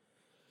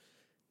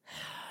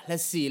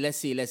 Let's see.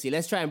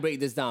 Let's try and break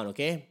this down,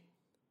 okay?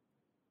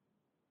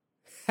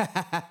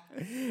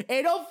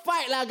 Hey, don't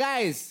fight lah,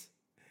 guys.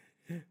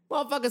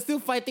 Motherfuckers still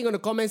fighting on the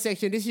comment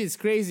section. This shit is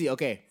crazy.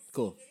 Okay,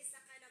 cool. It is a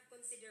kind of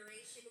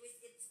consideration with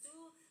its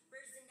two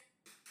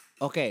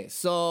personality. Okay,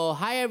 so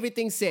hi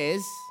everything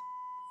says.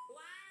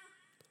 Wow,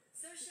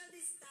 social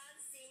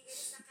distancing, it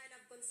is a kind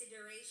of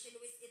consideration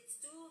with its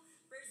two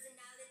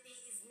personality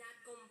is not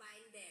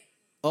combined there.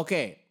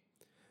 Okay,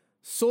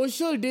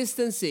 social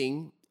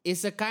distancing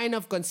is a kind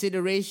of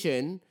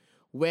consideration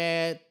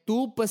where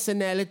two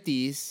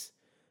personalities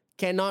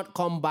cannot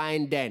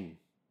combine then.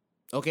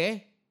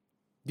 Okay?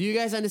 Do you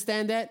guys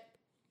understand that?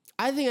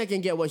 I think I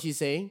can get what she's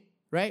saying,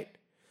 right?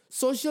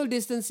 Social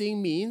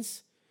distancing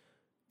means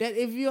that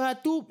if you have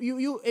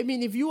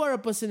if you are a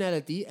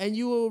personality and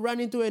you will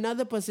run into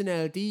another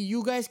personality,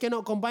 you guys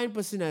cannot combine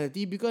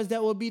personality because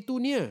that will be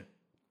too near.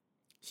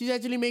 She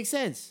actually makes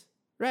sense,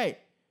 right?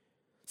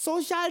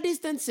 Social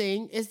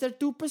distancing is the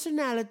two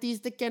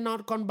personalities that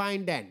cannot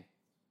combine then.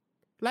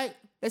 Like,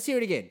 let's hear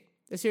it again.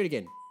 Wow,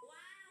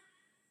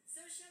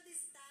 social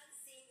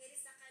distancing, it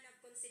is a kind of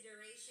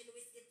consideration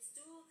with its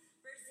two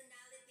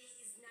personality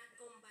is not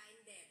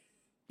combined there.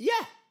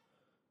 Yeah.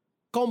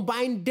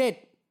 Combined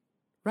dead.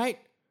 Right?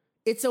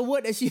 It's a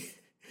word that she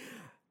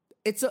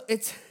it's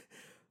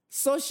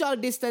social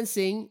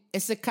distancing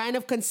is a kind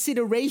of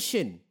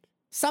consideration.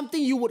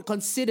 Something you would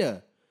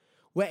consider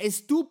where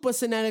it's two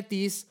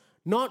personalities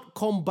not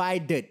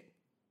combined.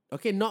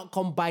 Okay, not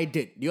combined.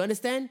 Do you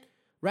understand?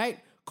 Right?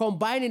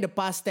 Combine in the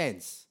past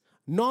tense,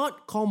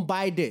 not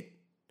combined.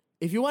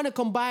 If you want to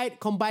combine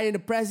in the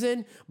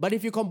present, but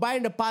if you combine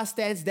in the past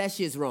tense, that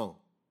shit is wrong.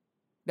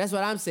 That's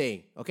what I'm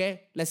saying.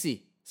 Okay? Let's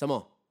see. Some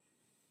more.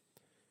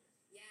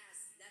 Yes,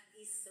 that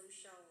is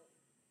social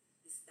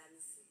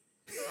distancing.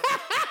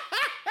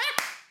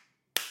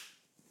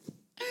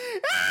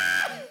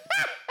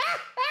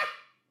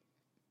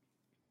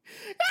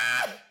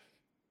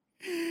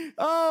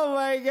 Oh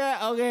my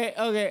god.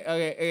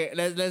 Okay.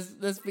 Let's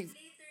One fix. liter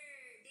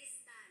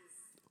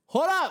distance.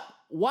 Hold up.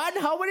 One,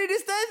 how many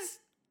distance?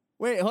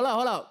 Wait, hold up.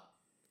 1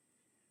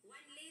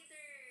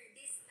 liter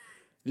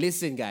distance.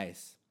 Listen,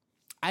 guys.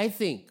 I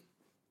think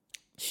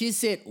she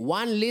said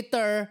 1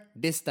 liter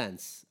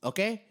distance.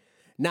 Okay?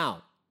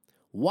 Now,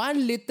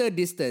 1 liter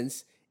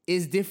distance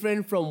is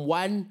different from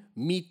 1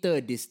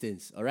 meter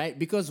distance. All right?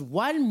 Because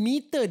 1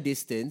 meter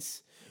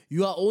distance,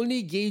 you are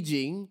only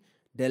gauging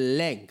the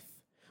length.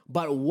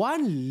 But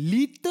 1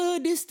 liter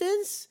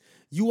distance,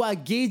 you are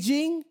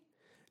gauging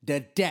the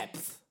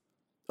depth.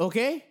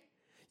 Okay?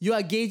 You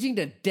are gauging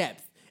the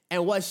depth.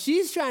 And what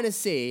she's trying to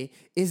say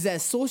is that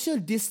social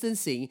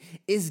distancing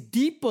is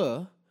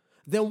deeper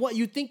than what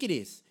you think it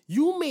is.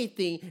 You may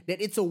think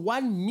that it's a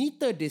 1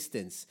 meter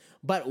distance,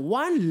 but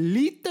 1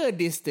 liter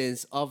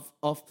distance of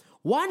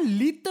 1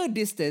 liter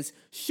distance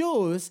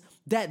shows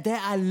that there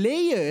are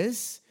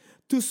layers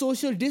to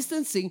social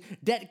distancing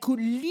that could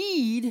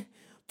lead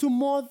to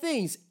more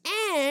things.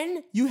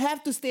 And you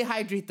have to stay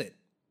hydrated.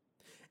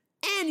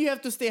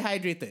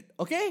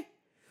 Okay?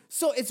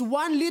 So it's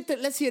 1 liter.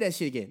 Let's hear that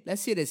shit again.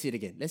 Let's hear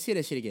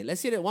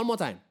it one more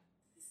time.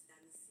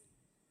 Distancing.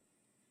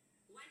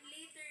 1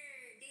 liter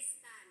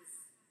distance.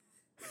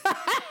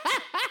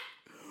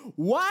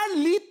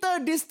 1 liter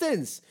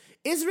distance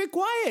is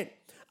required.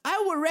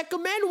 I would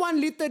recommend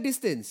 1 liter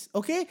distance.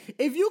 Okay?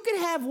 If you can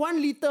have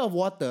 1 liter of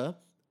water,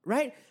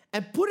 right,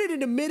 and put it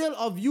in the middle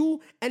of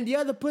you and the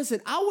other person,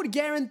 I would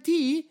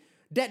guarantee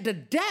that the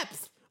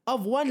depth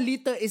of 1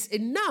 liter is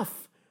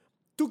enough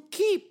to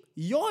keep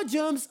your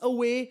germs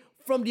away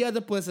from the other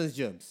person's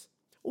germs.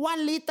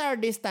 1 liter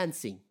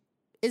distancing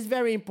is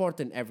very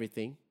important,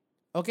 everything.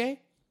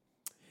 Okay?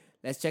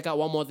 Let's check out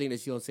one more thing that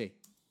she gonna say.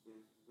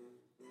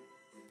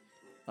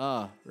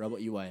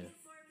 Robert UI. The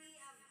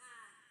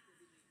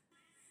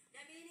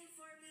meaning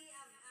for me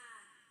of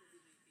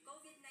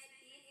COVID-19,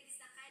 it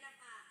is a kind of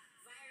a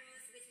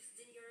virus which is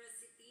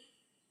generosity.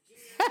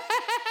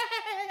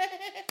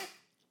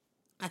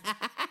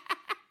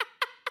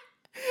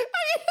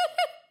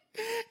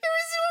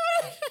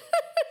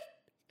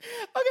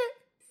 Okay.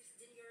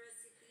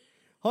 Generosity.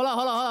 Hold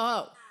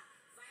on.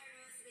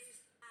 Virus which is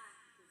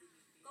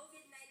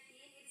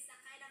COVID-19, it is a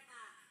kind of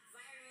a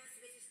virus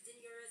which is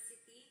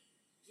generosity.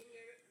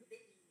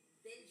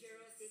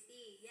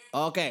 Dangerosity. Yeah.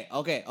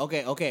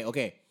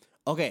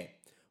 Okay.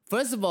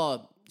 First of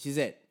all, she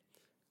said,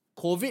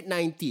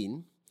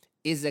 COVID-19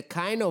 is a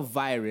kind of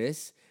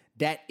virus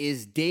that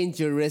is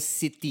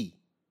dangerosity.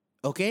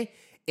 Okay?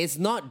 It's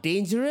not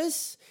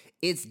dangerous,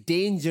 it's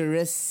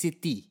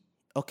dangerosity.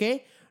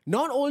 Okay?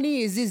 Not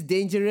only is this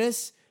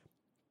dangerous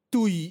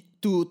to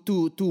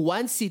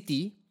one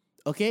city,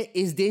 okay?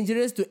 It's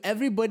dangerous to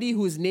everybody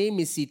whose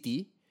name is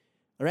city,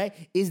 right?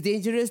 It's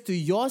dangerous to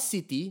your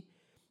city,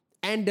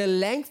 and the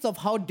length of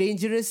how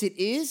dangerous it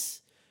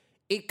is,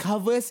 it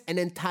covers an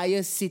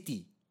entire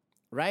city,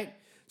 right?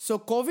 So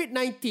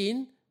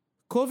COVID-19,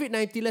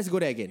 let's go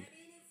there again. The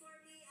meaning for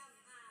me of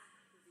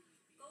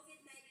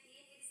COVID-19,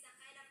 it is a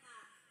kind of a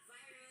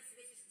virus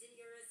which is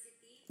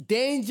generosity.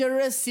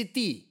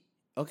 Dangerosity,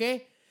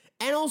 okay?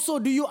 And also,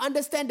 do you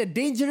understand the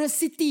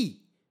dangerosity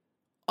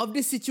of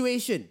this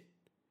situation?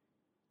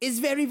 It's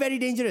very, very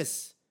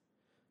dangerous,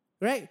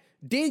 right?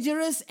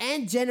 Dangerous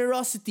and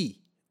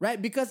generosity,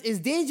 right? Because it's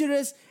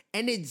dangerous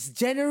and it's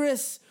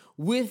generous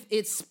with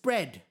its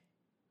spread.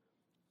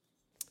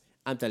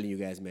 I'm telling you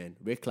guys, man,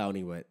 we're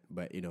clowning,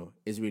 but you know,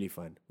 it's really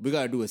fun. We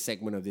gotta do a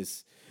segment of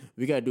this.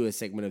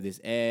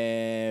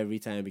 Every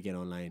time we get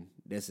online.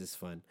 This is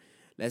fun.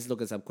 Let's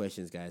look at some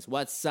questions, guys.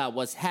 What's up?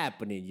 What's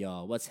happening,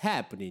 y'all? Let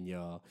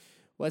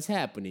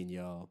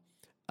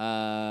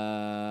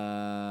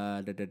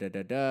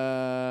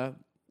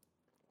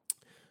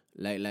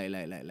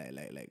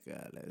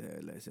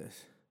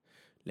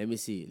me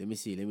see.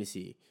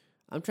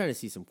 I'm trying to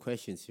see some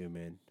questions here,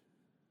 man.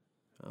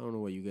 I don't know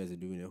what you guys are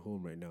doing at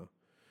home right now.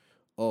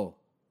 Oh,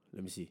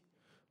 let me see.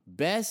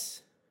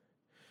 Best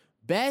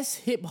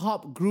hip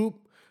hop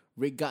group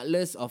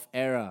regardless of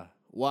era.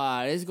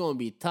 Wow, it's gonna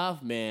be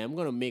tough, man. I'm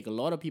gonna make a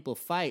lot of people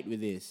fight with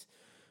this.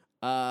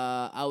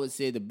 I would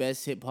say the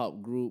best hip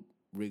hop group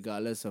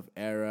regardless of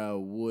era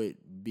would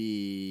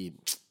be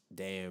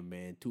damn,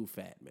 man, Too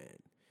Fat, man.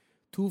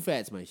 Too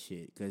Fat's my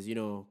shit. Cause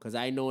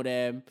I know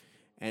them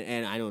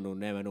and I don't know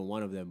them, I know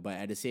one of them. But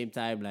at the same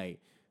time,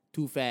 like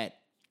Too Fat,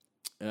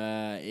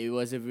 it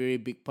was a very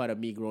big part of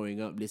me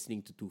growing up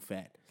listening to Too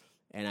Fat.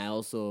 And I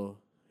also,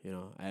 You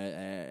know,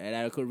 and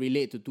I could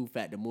relate to Too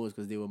Fat the most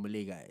because they were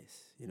Malay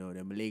guys. You know,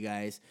 they're Malay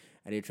guys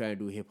and they try to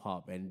do hip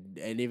hop. And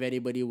if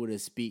anybody were to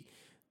speak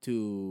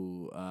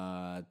to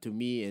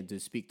me and to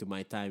speak to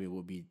my time, it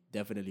would be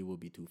definitely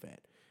would be Too Fat.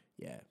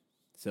 Yeah.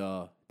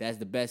 So that's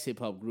the best hip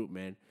hop group,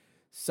 man.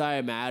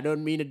 Sorry, man. I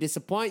don't mean to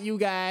disappoint you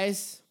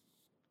guys.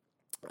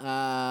 With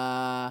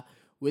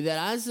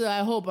that answer, I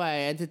hope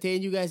I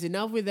entertained you guys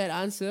enough with that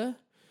answer.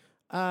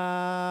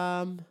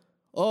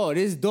 Oh,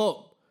 this is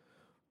dope.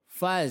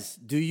 Fuzz,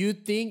 do you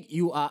think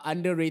you are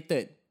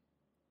underrated?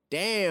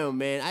 Damn,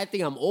 man. I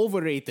think I'm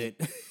overrated.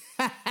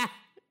 I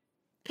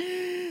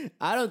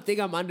don't think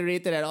I'm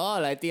underrated at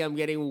all. I think I'm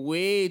getting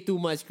way too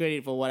much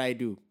credit for what I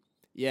do.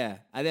 Yeah,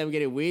 I think I'm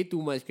getting way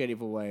too much credit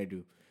for what I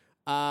do.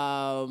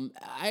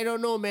 I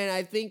don't know, man.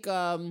 I think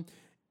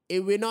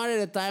if we're not at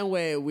a time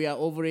where we are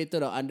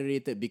overrated or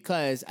underrated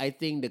because I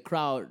think the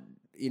crowd,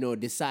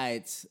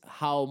 decides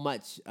how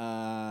much they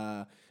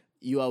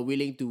are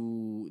willing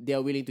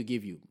to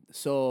give you.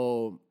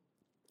 So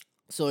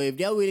if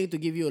they're willing to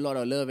give you a lot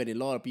of love and a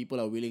lot of people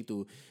are willing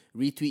to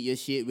retweet your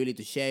shit, willing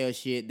to share your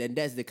shit, then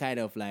that's the kind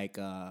of like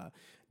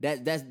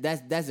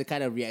that's the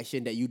kind of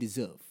reaction that you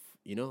deserve.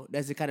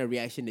 That's the kind of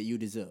reaction that you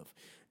deserve.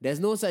 There's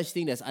no such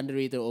thing as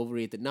underrated or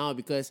overrated now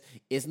because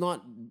it's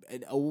not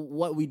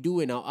what we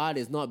do in our art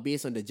is not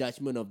based on the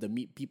judgment of the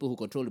people who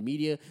control the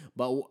media,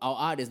 but our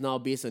art is now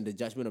based on the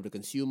judgment of the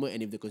consumer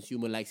and if the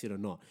consumer likes it or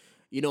not.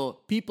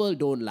 People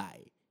don't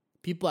lie.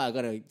 People are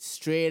gonna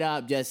straight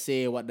up just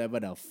say whatever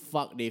the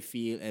fuck they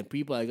feel, and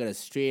people are gonna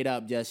straight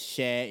up just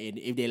share. And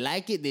if they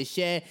like it, they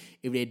share.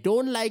 If they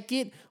don't like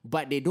it,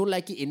 but they don't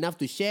like it enough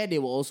to share, they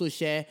will also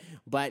share.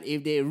 But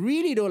if they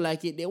really don't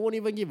like it, they won't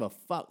even give a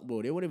fuck,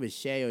 bro. They won't even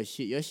share your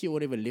shit. Your shit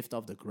won't even lift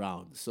off the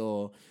ground.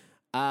 So,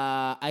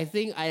 I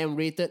think I am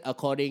rated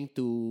according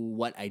to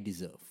what I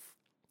deserve.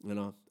 I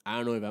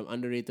don't know if I'm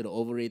underrated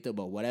or overrated,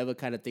 but whatever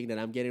kind of thing that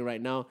I'm getting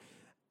right now,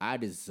 I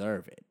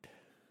deserve it.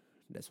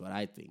 That's what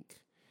I think.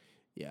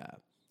 Yeah.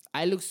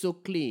 I look so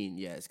clean,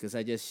 yes, because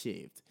I just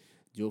shaved.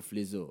 Joe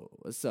Flizzo.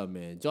 What's up,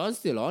 man? John's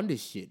still on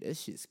this shit. That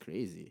shit's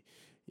crazy.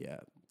 Yeah.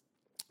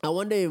 I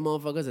wonder if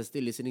motherfuckers are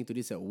still listening to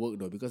this at work,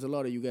 though, because a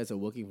lot of you guys are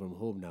working from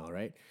home now,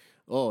 right?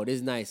 Oh, this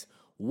is nice.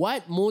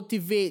 What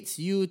motivates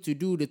you to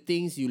do the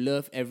things you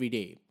love every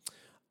day?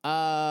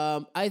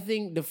 I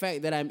think the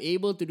fact that I'm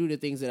able to do the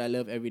things that I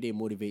love every day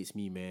motivates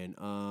me, man.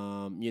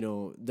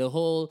 The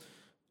whole...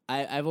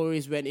 I've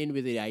always went in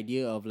with the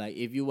idea of like,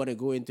 if you want to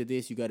go into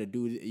this, you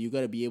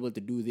gotta be able to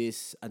do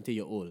this until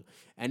you're old,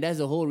 and that's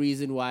the whole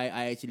reason why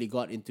I actually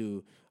got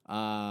into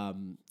I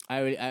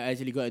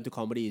actually got into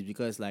comedy is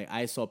because like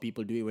I saw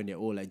people do it when they're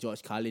old. Like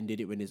George Carlin did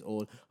it when he's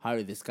old.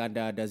 Harith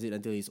Iskandar does it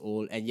until he's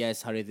old, and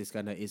yes, Harith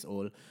Iskandar is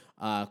old.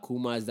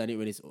 Kumar's done it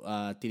when he's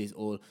till he's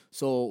old.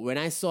 So when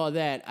I saw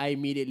that, I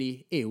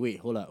immediately, hey, wait,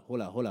 hold up.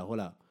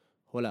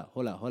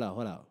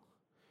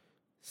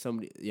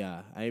 Somebody,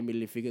 yeah, I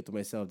immediately figured to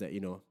myself that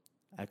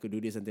I could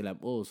do this until I'm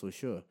old. So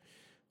sure,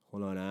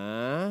 hold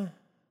on,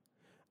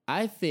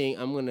 I think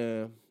I'm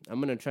gonna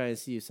try and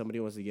see if somebody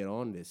wants to get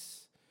on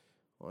this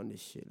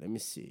shit. Let me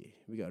see.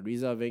 We got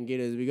Rizal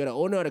Vengators. We got the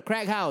owner of the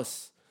crack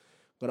house.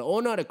 Got the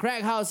owner of the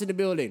crack house in the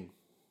building.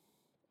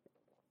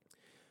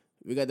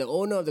 We got the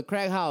owner of the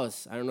crack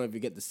house. I don't know if you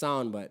get the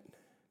sound, but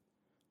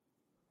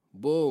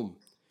boom.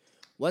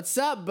 What's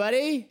up,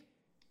 buddy?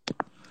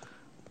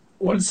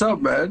 What's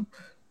up, man?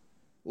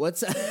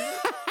 What's up?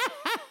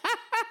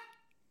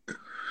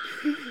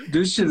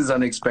 This shit is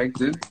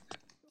unexpected.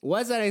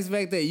 What's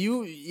unexpected?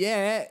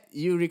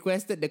 You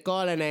requested the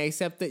call and I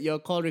accepted your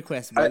call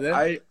request,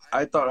 brother.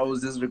 I thought I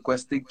was just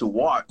requesting to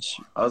watch.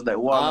 I was like,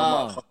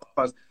 wow,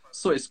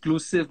 so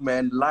exclusive,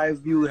 man. Live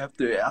view, have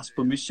to ask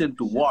permission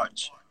to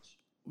watch.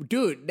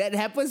 Dude, that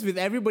happens with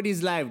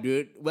everybody's life,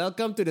 dude.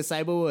 Welcome to the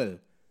cyber world.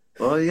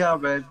 Oh yeah,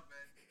 man.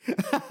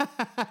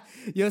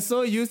 You're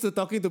so used to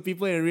talking to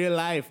people in real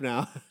life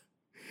now.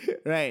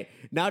 Right.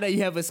 Now that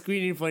you have a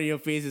screen in front of your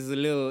face,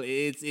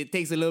 it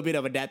takes a little bit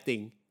of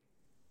adapting.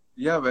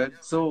 Yeah, man.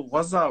 So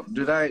what's up?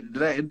 Did I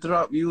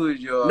interrupt you with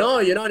your... No,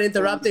 you're not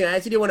interrupting. I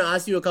actually want to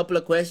ask you a couple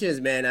of questions,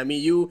 man. I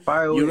mean, you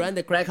run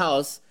the crack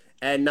house,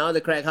 and now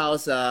the crack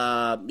house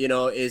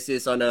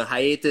is on a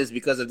hiatus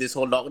because of this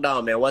whole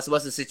lockdown, man. What's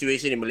the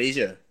situation in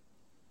Malaysia?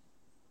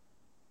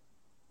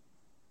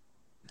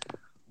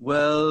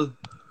 Well,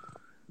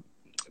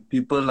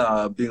 people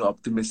are being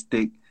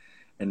optimistic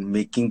and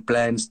making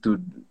plans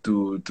to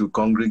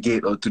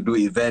congregate or to do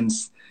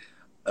events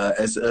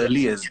as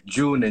early as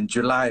June and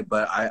July,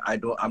 but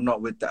I'm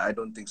not with that. I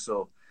don't think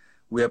so.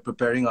 We are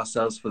preparing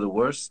ourselves for the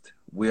worst.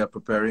 We are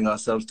preparing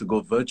ourselves to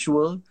go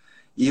virtual.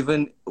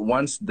 Even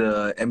once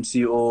the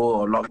MCO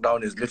or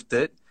lockdown is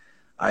lifted,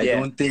 I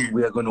don't think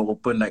we are going to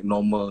open like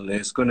normal.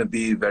 It's going to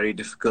be very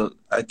difficult.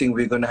 I think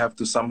we're going to have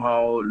to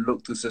somehow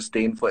look to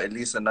sustain for at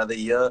least another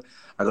year.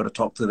 I got to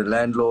talk to the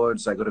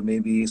landlords. I got to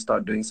maybe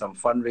start doing some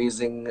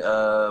fundraising,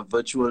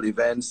 virtual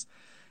events.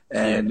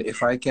 And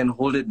if I can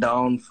hold it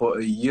down for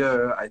a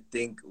year, I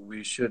think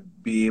we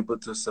should be able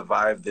to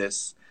survive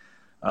this.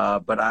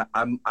 But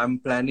I'm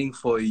planning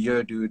for a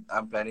year, dude.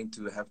 I'm planning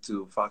to have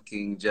to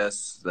fucking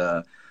just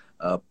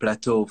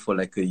plateau for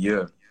like a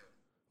year.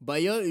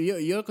 But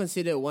you're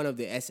considered one of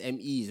the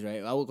SMEs,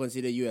 right? I would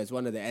consider you as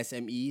one of the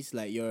SMEs,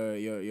 like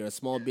you're a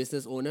small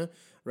business owner,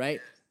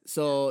 right?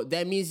 So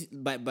that means,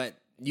 but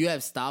you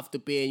have staff to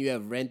pay and you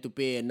have rent to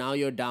pay, and now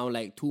you're down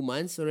like 2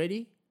 months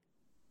already.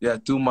 Yeah,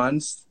 2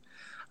 months.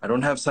 I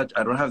don't have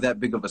that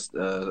big of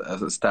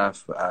a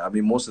staff. I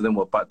mean, most of them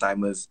were part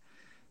timers,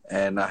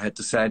 and I had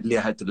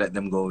to let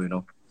them go. You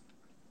know.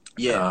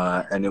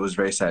 And it was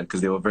very sad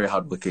because they were very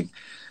hardworking.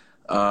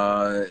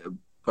 Uh,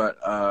 but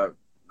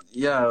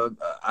yeah,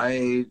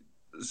 I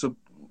so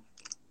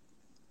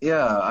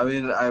yeah. I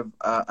mean,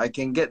 I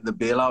can get the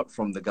bailout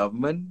from the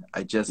government.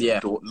 I just Yeah.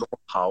 don't know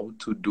how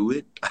to do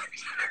it.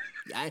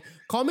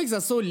 Comics are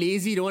so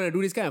lazy. Don't want to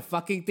do this kind of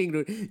fucking thing,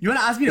 dude. You want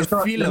to ask me to It's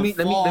not. fill a Let me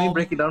form?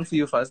 break it down for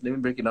you first. Let me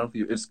break it down for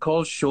you. It's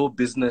called show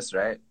business,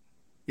 right?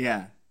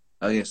 Yeah.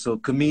 Okay, so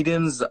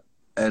comedians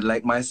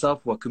like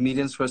myself, who are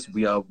comedians first,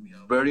 we are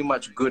very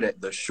much good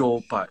at the show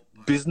part.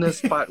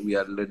 Business part, we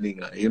are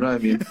learning. You know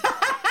what I mean?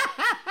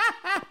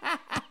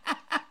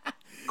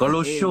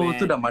 Kalau Hey, show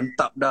tu man. dah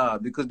mantap dah,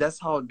 because that's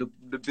how the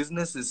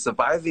business is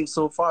surviving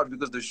so far,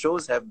 because the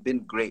shows have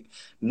been great.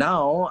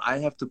 Now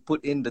I have to put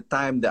in the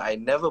time that I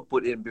never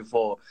put in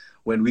before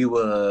when we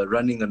were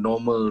running a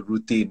normal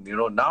routine. You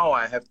know, now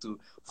I have to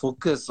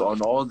focus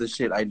on all the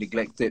shit I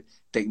neglected.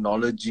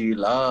 Technology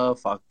lah,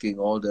 fucking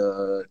all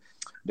the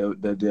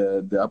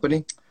apa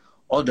ni?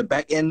 All the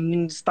back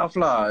end stuff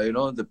lah, you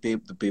know, the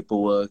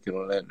paperwork and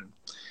all that.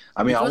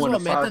 I mean, I Because want to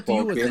what file mattered to for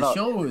you was the bailout.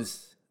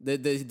 shows.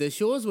 The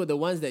shows were the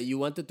ones that you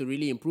wanted to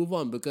really improve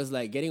on, because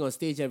like getting on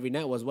stage every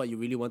night was what you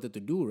really wanted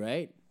to do,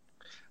 right?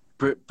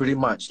 Pretty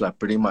much lah,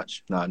 pretty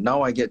much.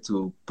 Now I get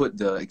to put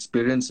the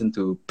experience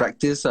into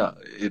practice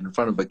in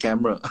front of a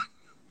camera.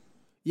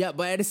 Yeah,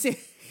 but at the same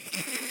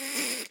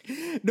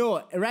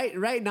no,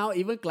 right now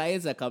even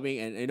clients are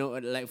coming, and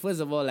like, first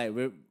of all, like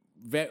we're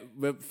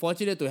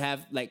fortunate to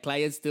have like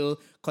clients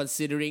still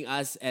considering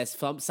us as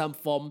some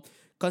form,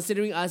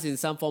 considering us in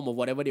some form of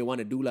whatever they want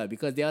to do, lah,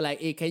 because they're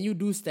like, hey, can you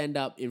do stand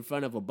up in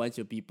front of a bunch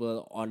of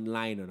people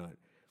online or not?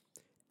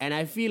 And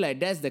I feel like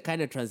that's the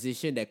kind of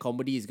transition that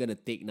comedy is gonna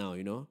take now,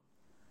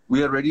 We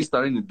are already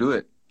starting to do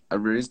it.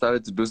 I've already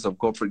started to do some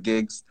corporate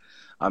gigs.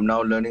 I'm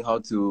now learning how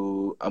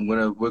to.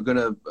 We're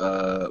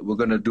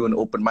gonna do an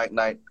open mic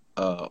night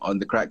on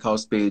the Crack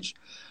House page.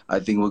 I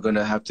think we're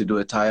gonna have to do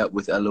a tie up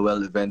with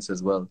LOL events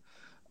as well.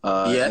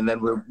 And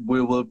then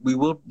we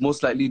will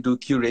most likely do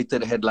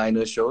curated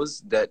headliner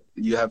shows that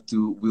you have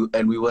to,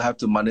 we will have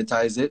to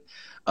monetize it.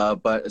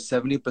 But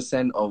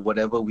 70% of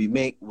whatever we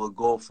make will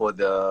go for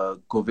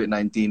the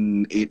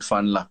COVID-19 aid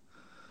fund lah.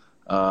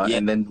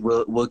 And then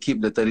we'll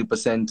keep the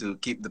 30% to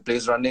keep the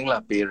place running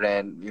lah, pay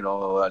rent,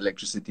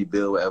 electricity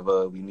bill,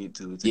 whatever we need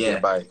to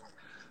get by.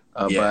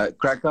 But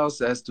Crack House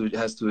has to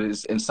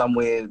in some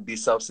way be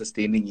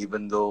self-sustaining,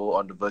 even though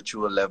on the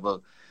virtual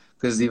level,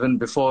 because even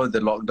before the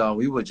lockdown,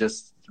 we were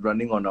just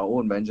running on our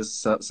own, man,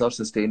 just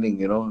self-sustaining.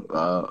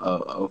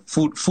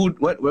 Food.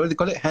 What do they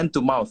call it? Hand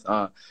to mouth.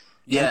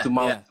 Hand to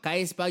mouth.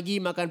 Kais pagi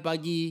makan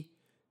pagi,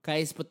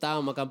 kais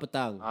petang makan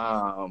petang.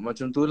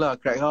 Macam tu lah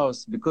Crack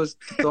House, because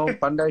kita orang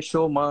pandai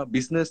show mah,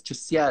 business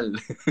sial.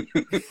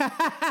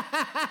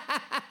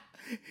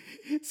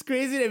 It's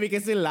crazy that we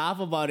can still laugh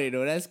about it,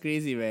 though. That's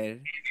crazy,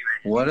 man.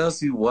 What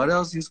else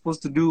you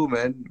supposed to do,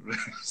 man?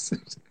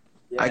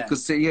 I could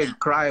sit here and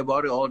cry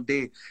about it all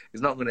day.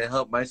 It's not gonna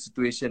help my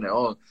situation at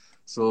all.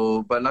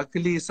 So, but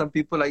luckily, some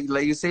people like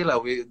you say,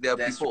 there are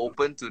people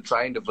open to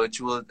trying the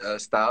virtual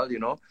style.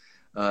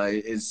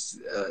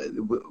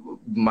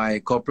 My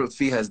corporate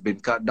fee has been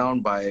cut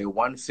down by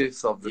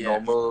 1/5 of the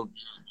normal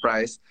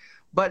price,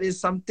 but it's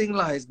something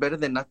lah. It's better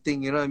than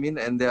nothing. You know what I mean?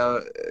 And there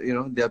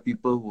are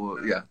people who,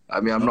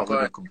 I mean, I'm not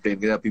going to complain.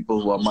 There are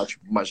people who are much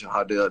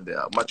harder. They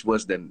are much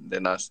worse than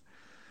us.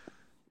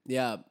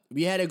 Yeah,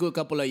 we had a good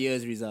couple of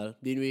years, Rizal,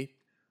 didn't we?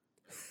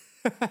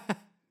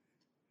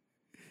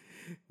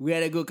 We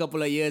had a good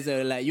couple of years.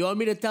 Like, you want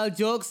me to tell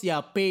jokes?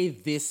 Yeah, pay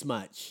this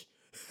much.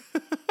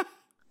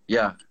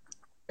 Yeah.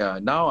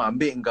 Now I'm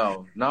being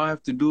go. Now I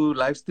have to do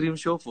live stream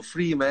show for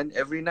free, man,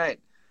 every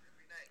night.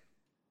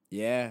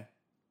 Yeah.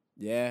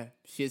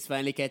 Shit's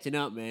finally catching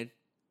up, man.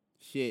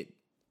 Shit.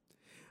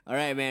 All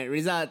right, man.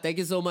 Rizal, thank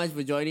you so much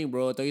for joining,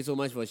 bro. Thank you so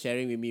much for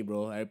sharing with me,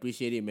 bro. I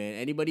appreciate it, man.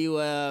 Anybody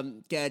who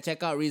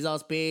check out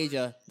Rizal's page,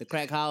 the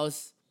Crack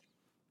House,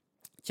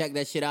 check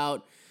that shit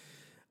out.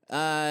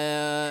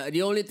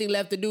 The only thing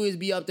left to do is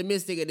be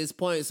optimistic at this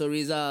point. So,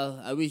 Rizal,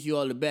 I wish you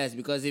all the best,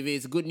 because if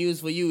it's good news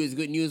for you, it's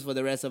good news for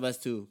the rest of us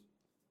too.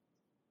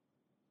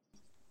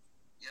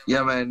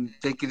 Yeah, man.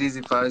 Take it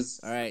easy, Faz.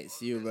 All right.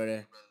 See you,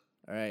 brother.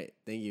 All right.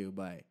 Thank you.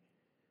 Bye.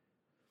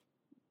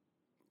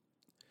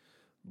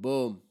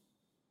 Boom.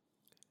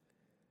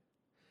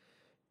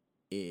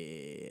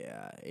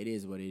 Yeah, it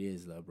is what it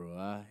is, lah,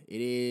 bro. It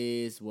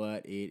is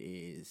what it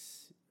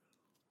is.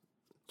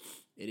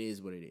 It is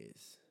what it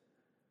is.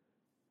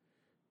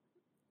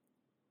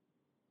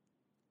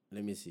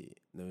 Let me see.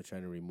 Now we're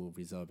trying to remove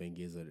Rizal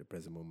Vengezo at the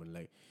present moment.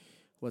 Like,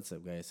 what's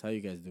up, guys? How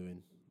you guys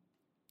doing?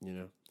 You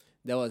know,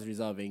 that was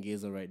Rizal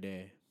Vengezo right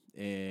there,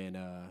 and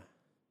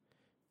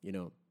you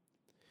know,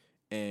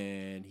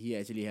 and he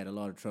actually had a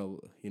lot of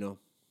trouble. You know,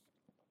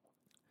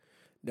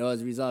 that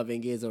was Rizal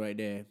Vengezo right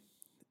there,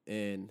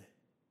 and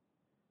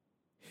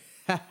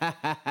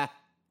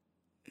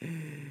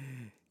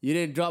you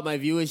didn't drop my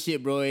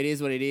viewership, bro. It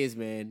is what it is,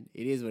 man.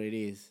 It is what it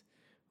is.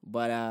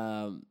 But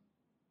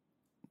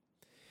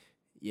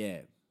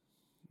yeah.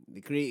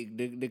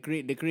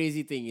 The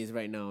crazy thing is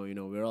right now, you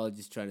know, we're all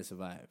just trying to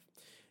survive.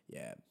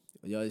 Yeah,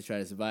 we're all just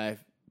trying to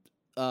survive.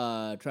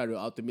 Try to be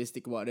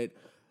optimistic about it.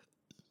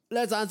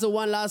 Let's answer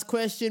one last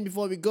question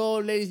before we go,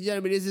 ladies and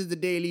gentlemen. This is the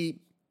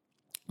daily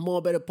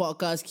More Better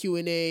Podcast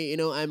Q&A. You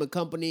know, I'm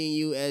accompanying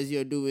you as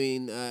you're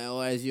doing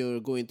or as you're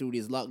going through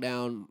this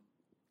lockdown.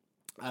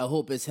 I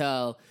hope as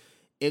hell,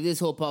 if this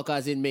whole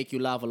podcast didn't make you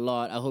laugh a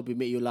lot, I hope it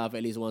made you laugh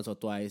at least once or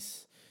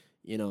twice.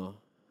 You know.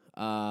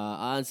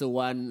 I'll answer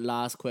one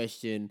last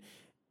question,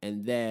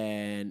 and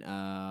then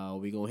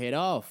we're going to head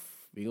off.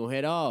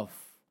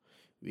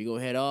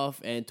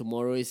 And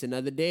tomorrow is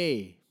another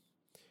day.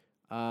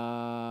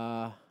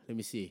 Let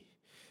me see.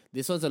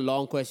 This one's a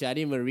long question. I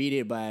didn't even read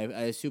it, but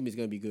I assume it's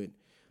going to be good.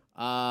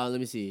 Let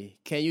me see.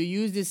 Can you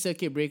use this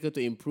circuit breaker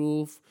to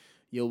improve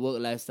your work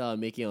lifestyle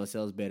and making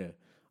ourselves better?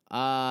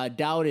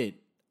 Doubt it.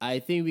 I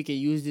think we can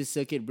use this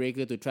circuit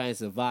breaker to try and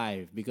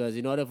survive, because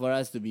in order for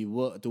us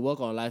to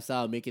work on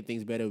lifestyle, making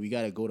things better, we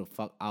gotta go the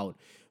fuck out.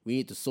 We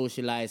need to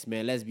socialize,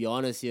 man. Let's be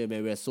honest here,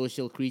 man. We're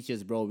social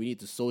creatures, bro. We need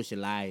to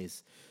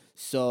socialize.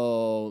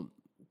 So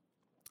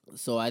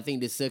I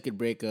think this circuit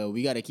breaker,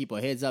 we gotta keep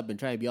our heads up and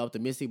try and be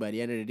optimistic. By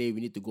the end of the day,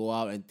 we need to go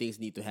out and things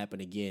need to happen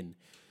again.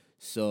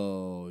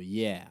 So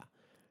yeah.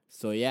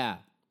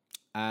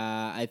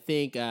 I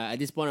think at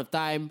this point of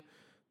time,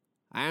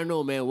 I don't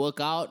know, man. Work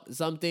out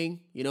something,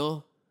 you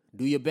know.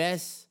 Do your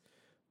best,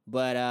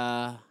 but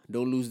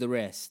don't lose the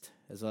rest.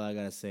 That's all I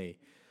gotta say.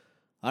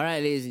 All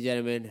right, ladies and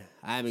gentlemen,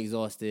 I'm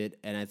exhausted,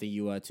 and I think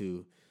you are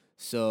too.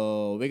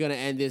 So we're gonna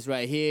end this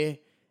right here,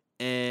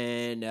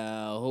 and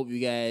hope you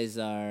guys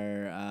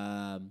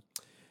are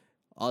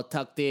all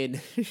tucked in,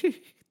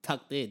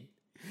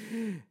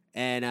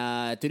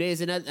 And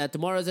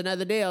tomorrow's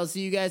another day. I'll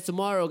see you guys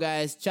tomorrow,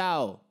 guys.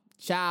 Ciao.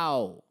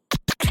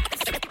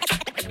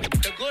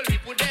 The goal we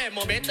put there,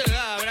 more better.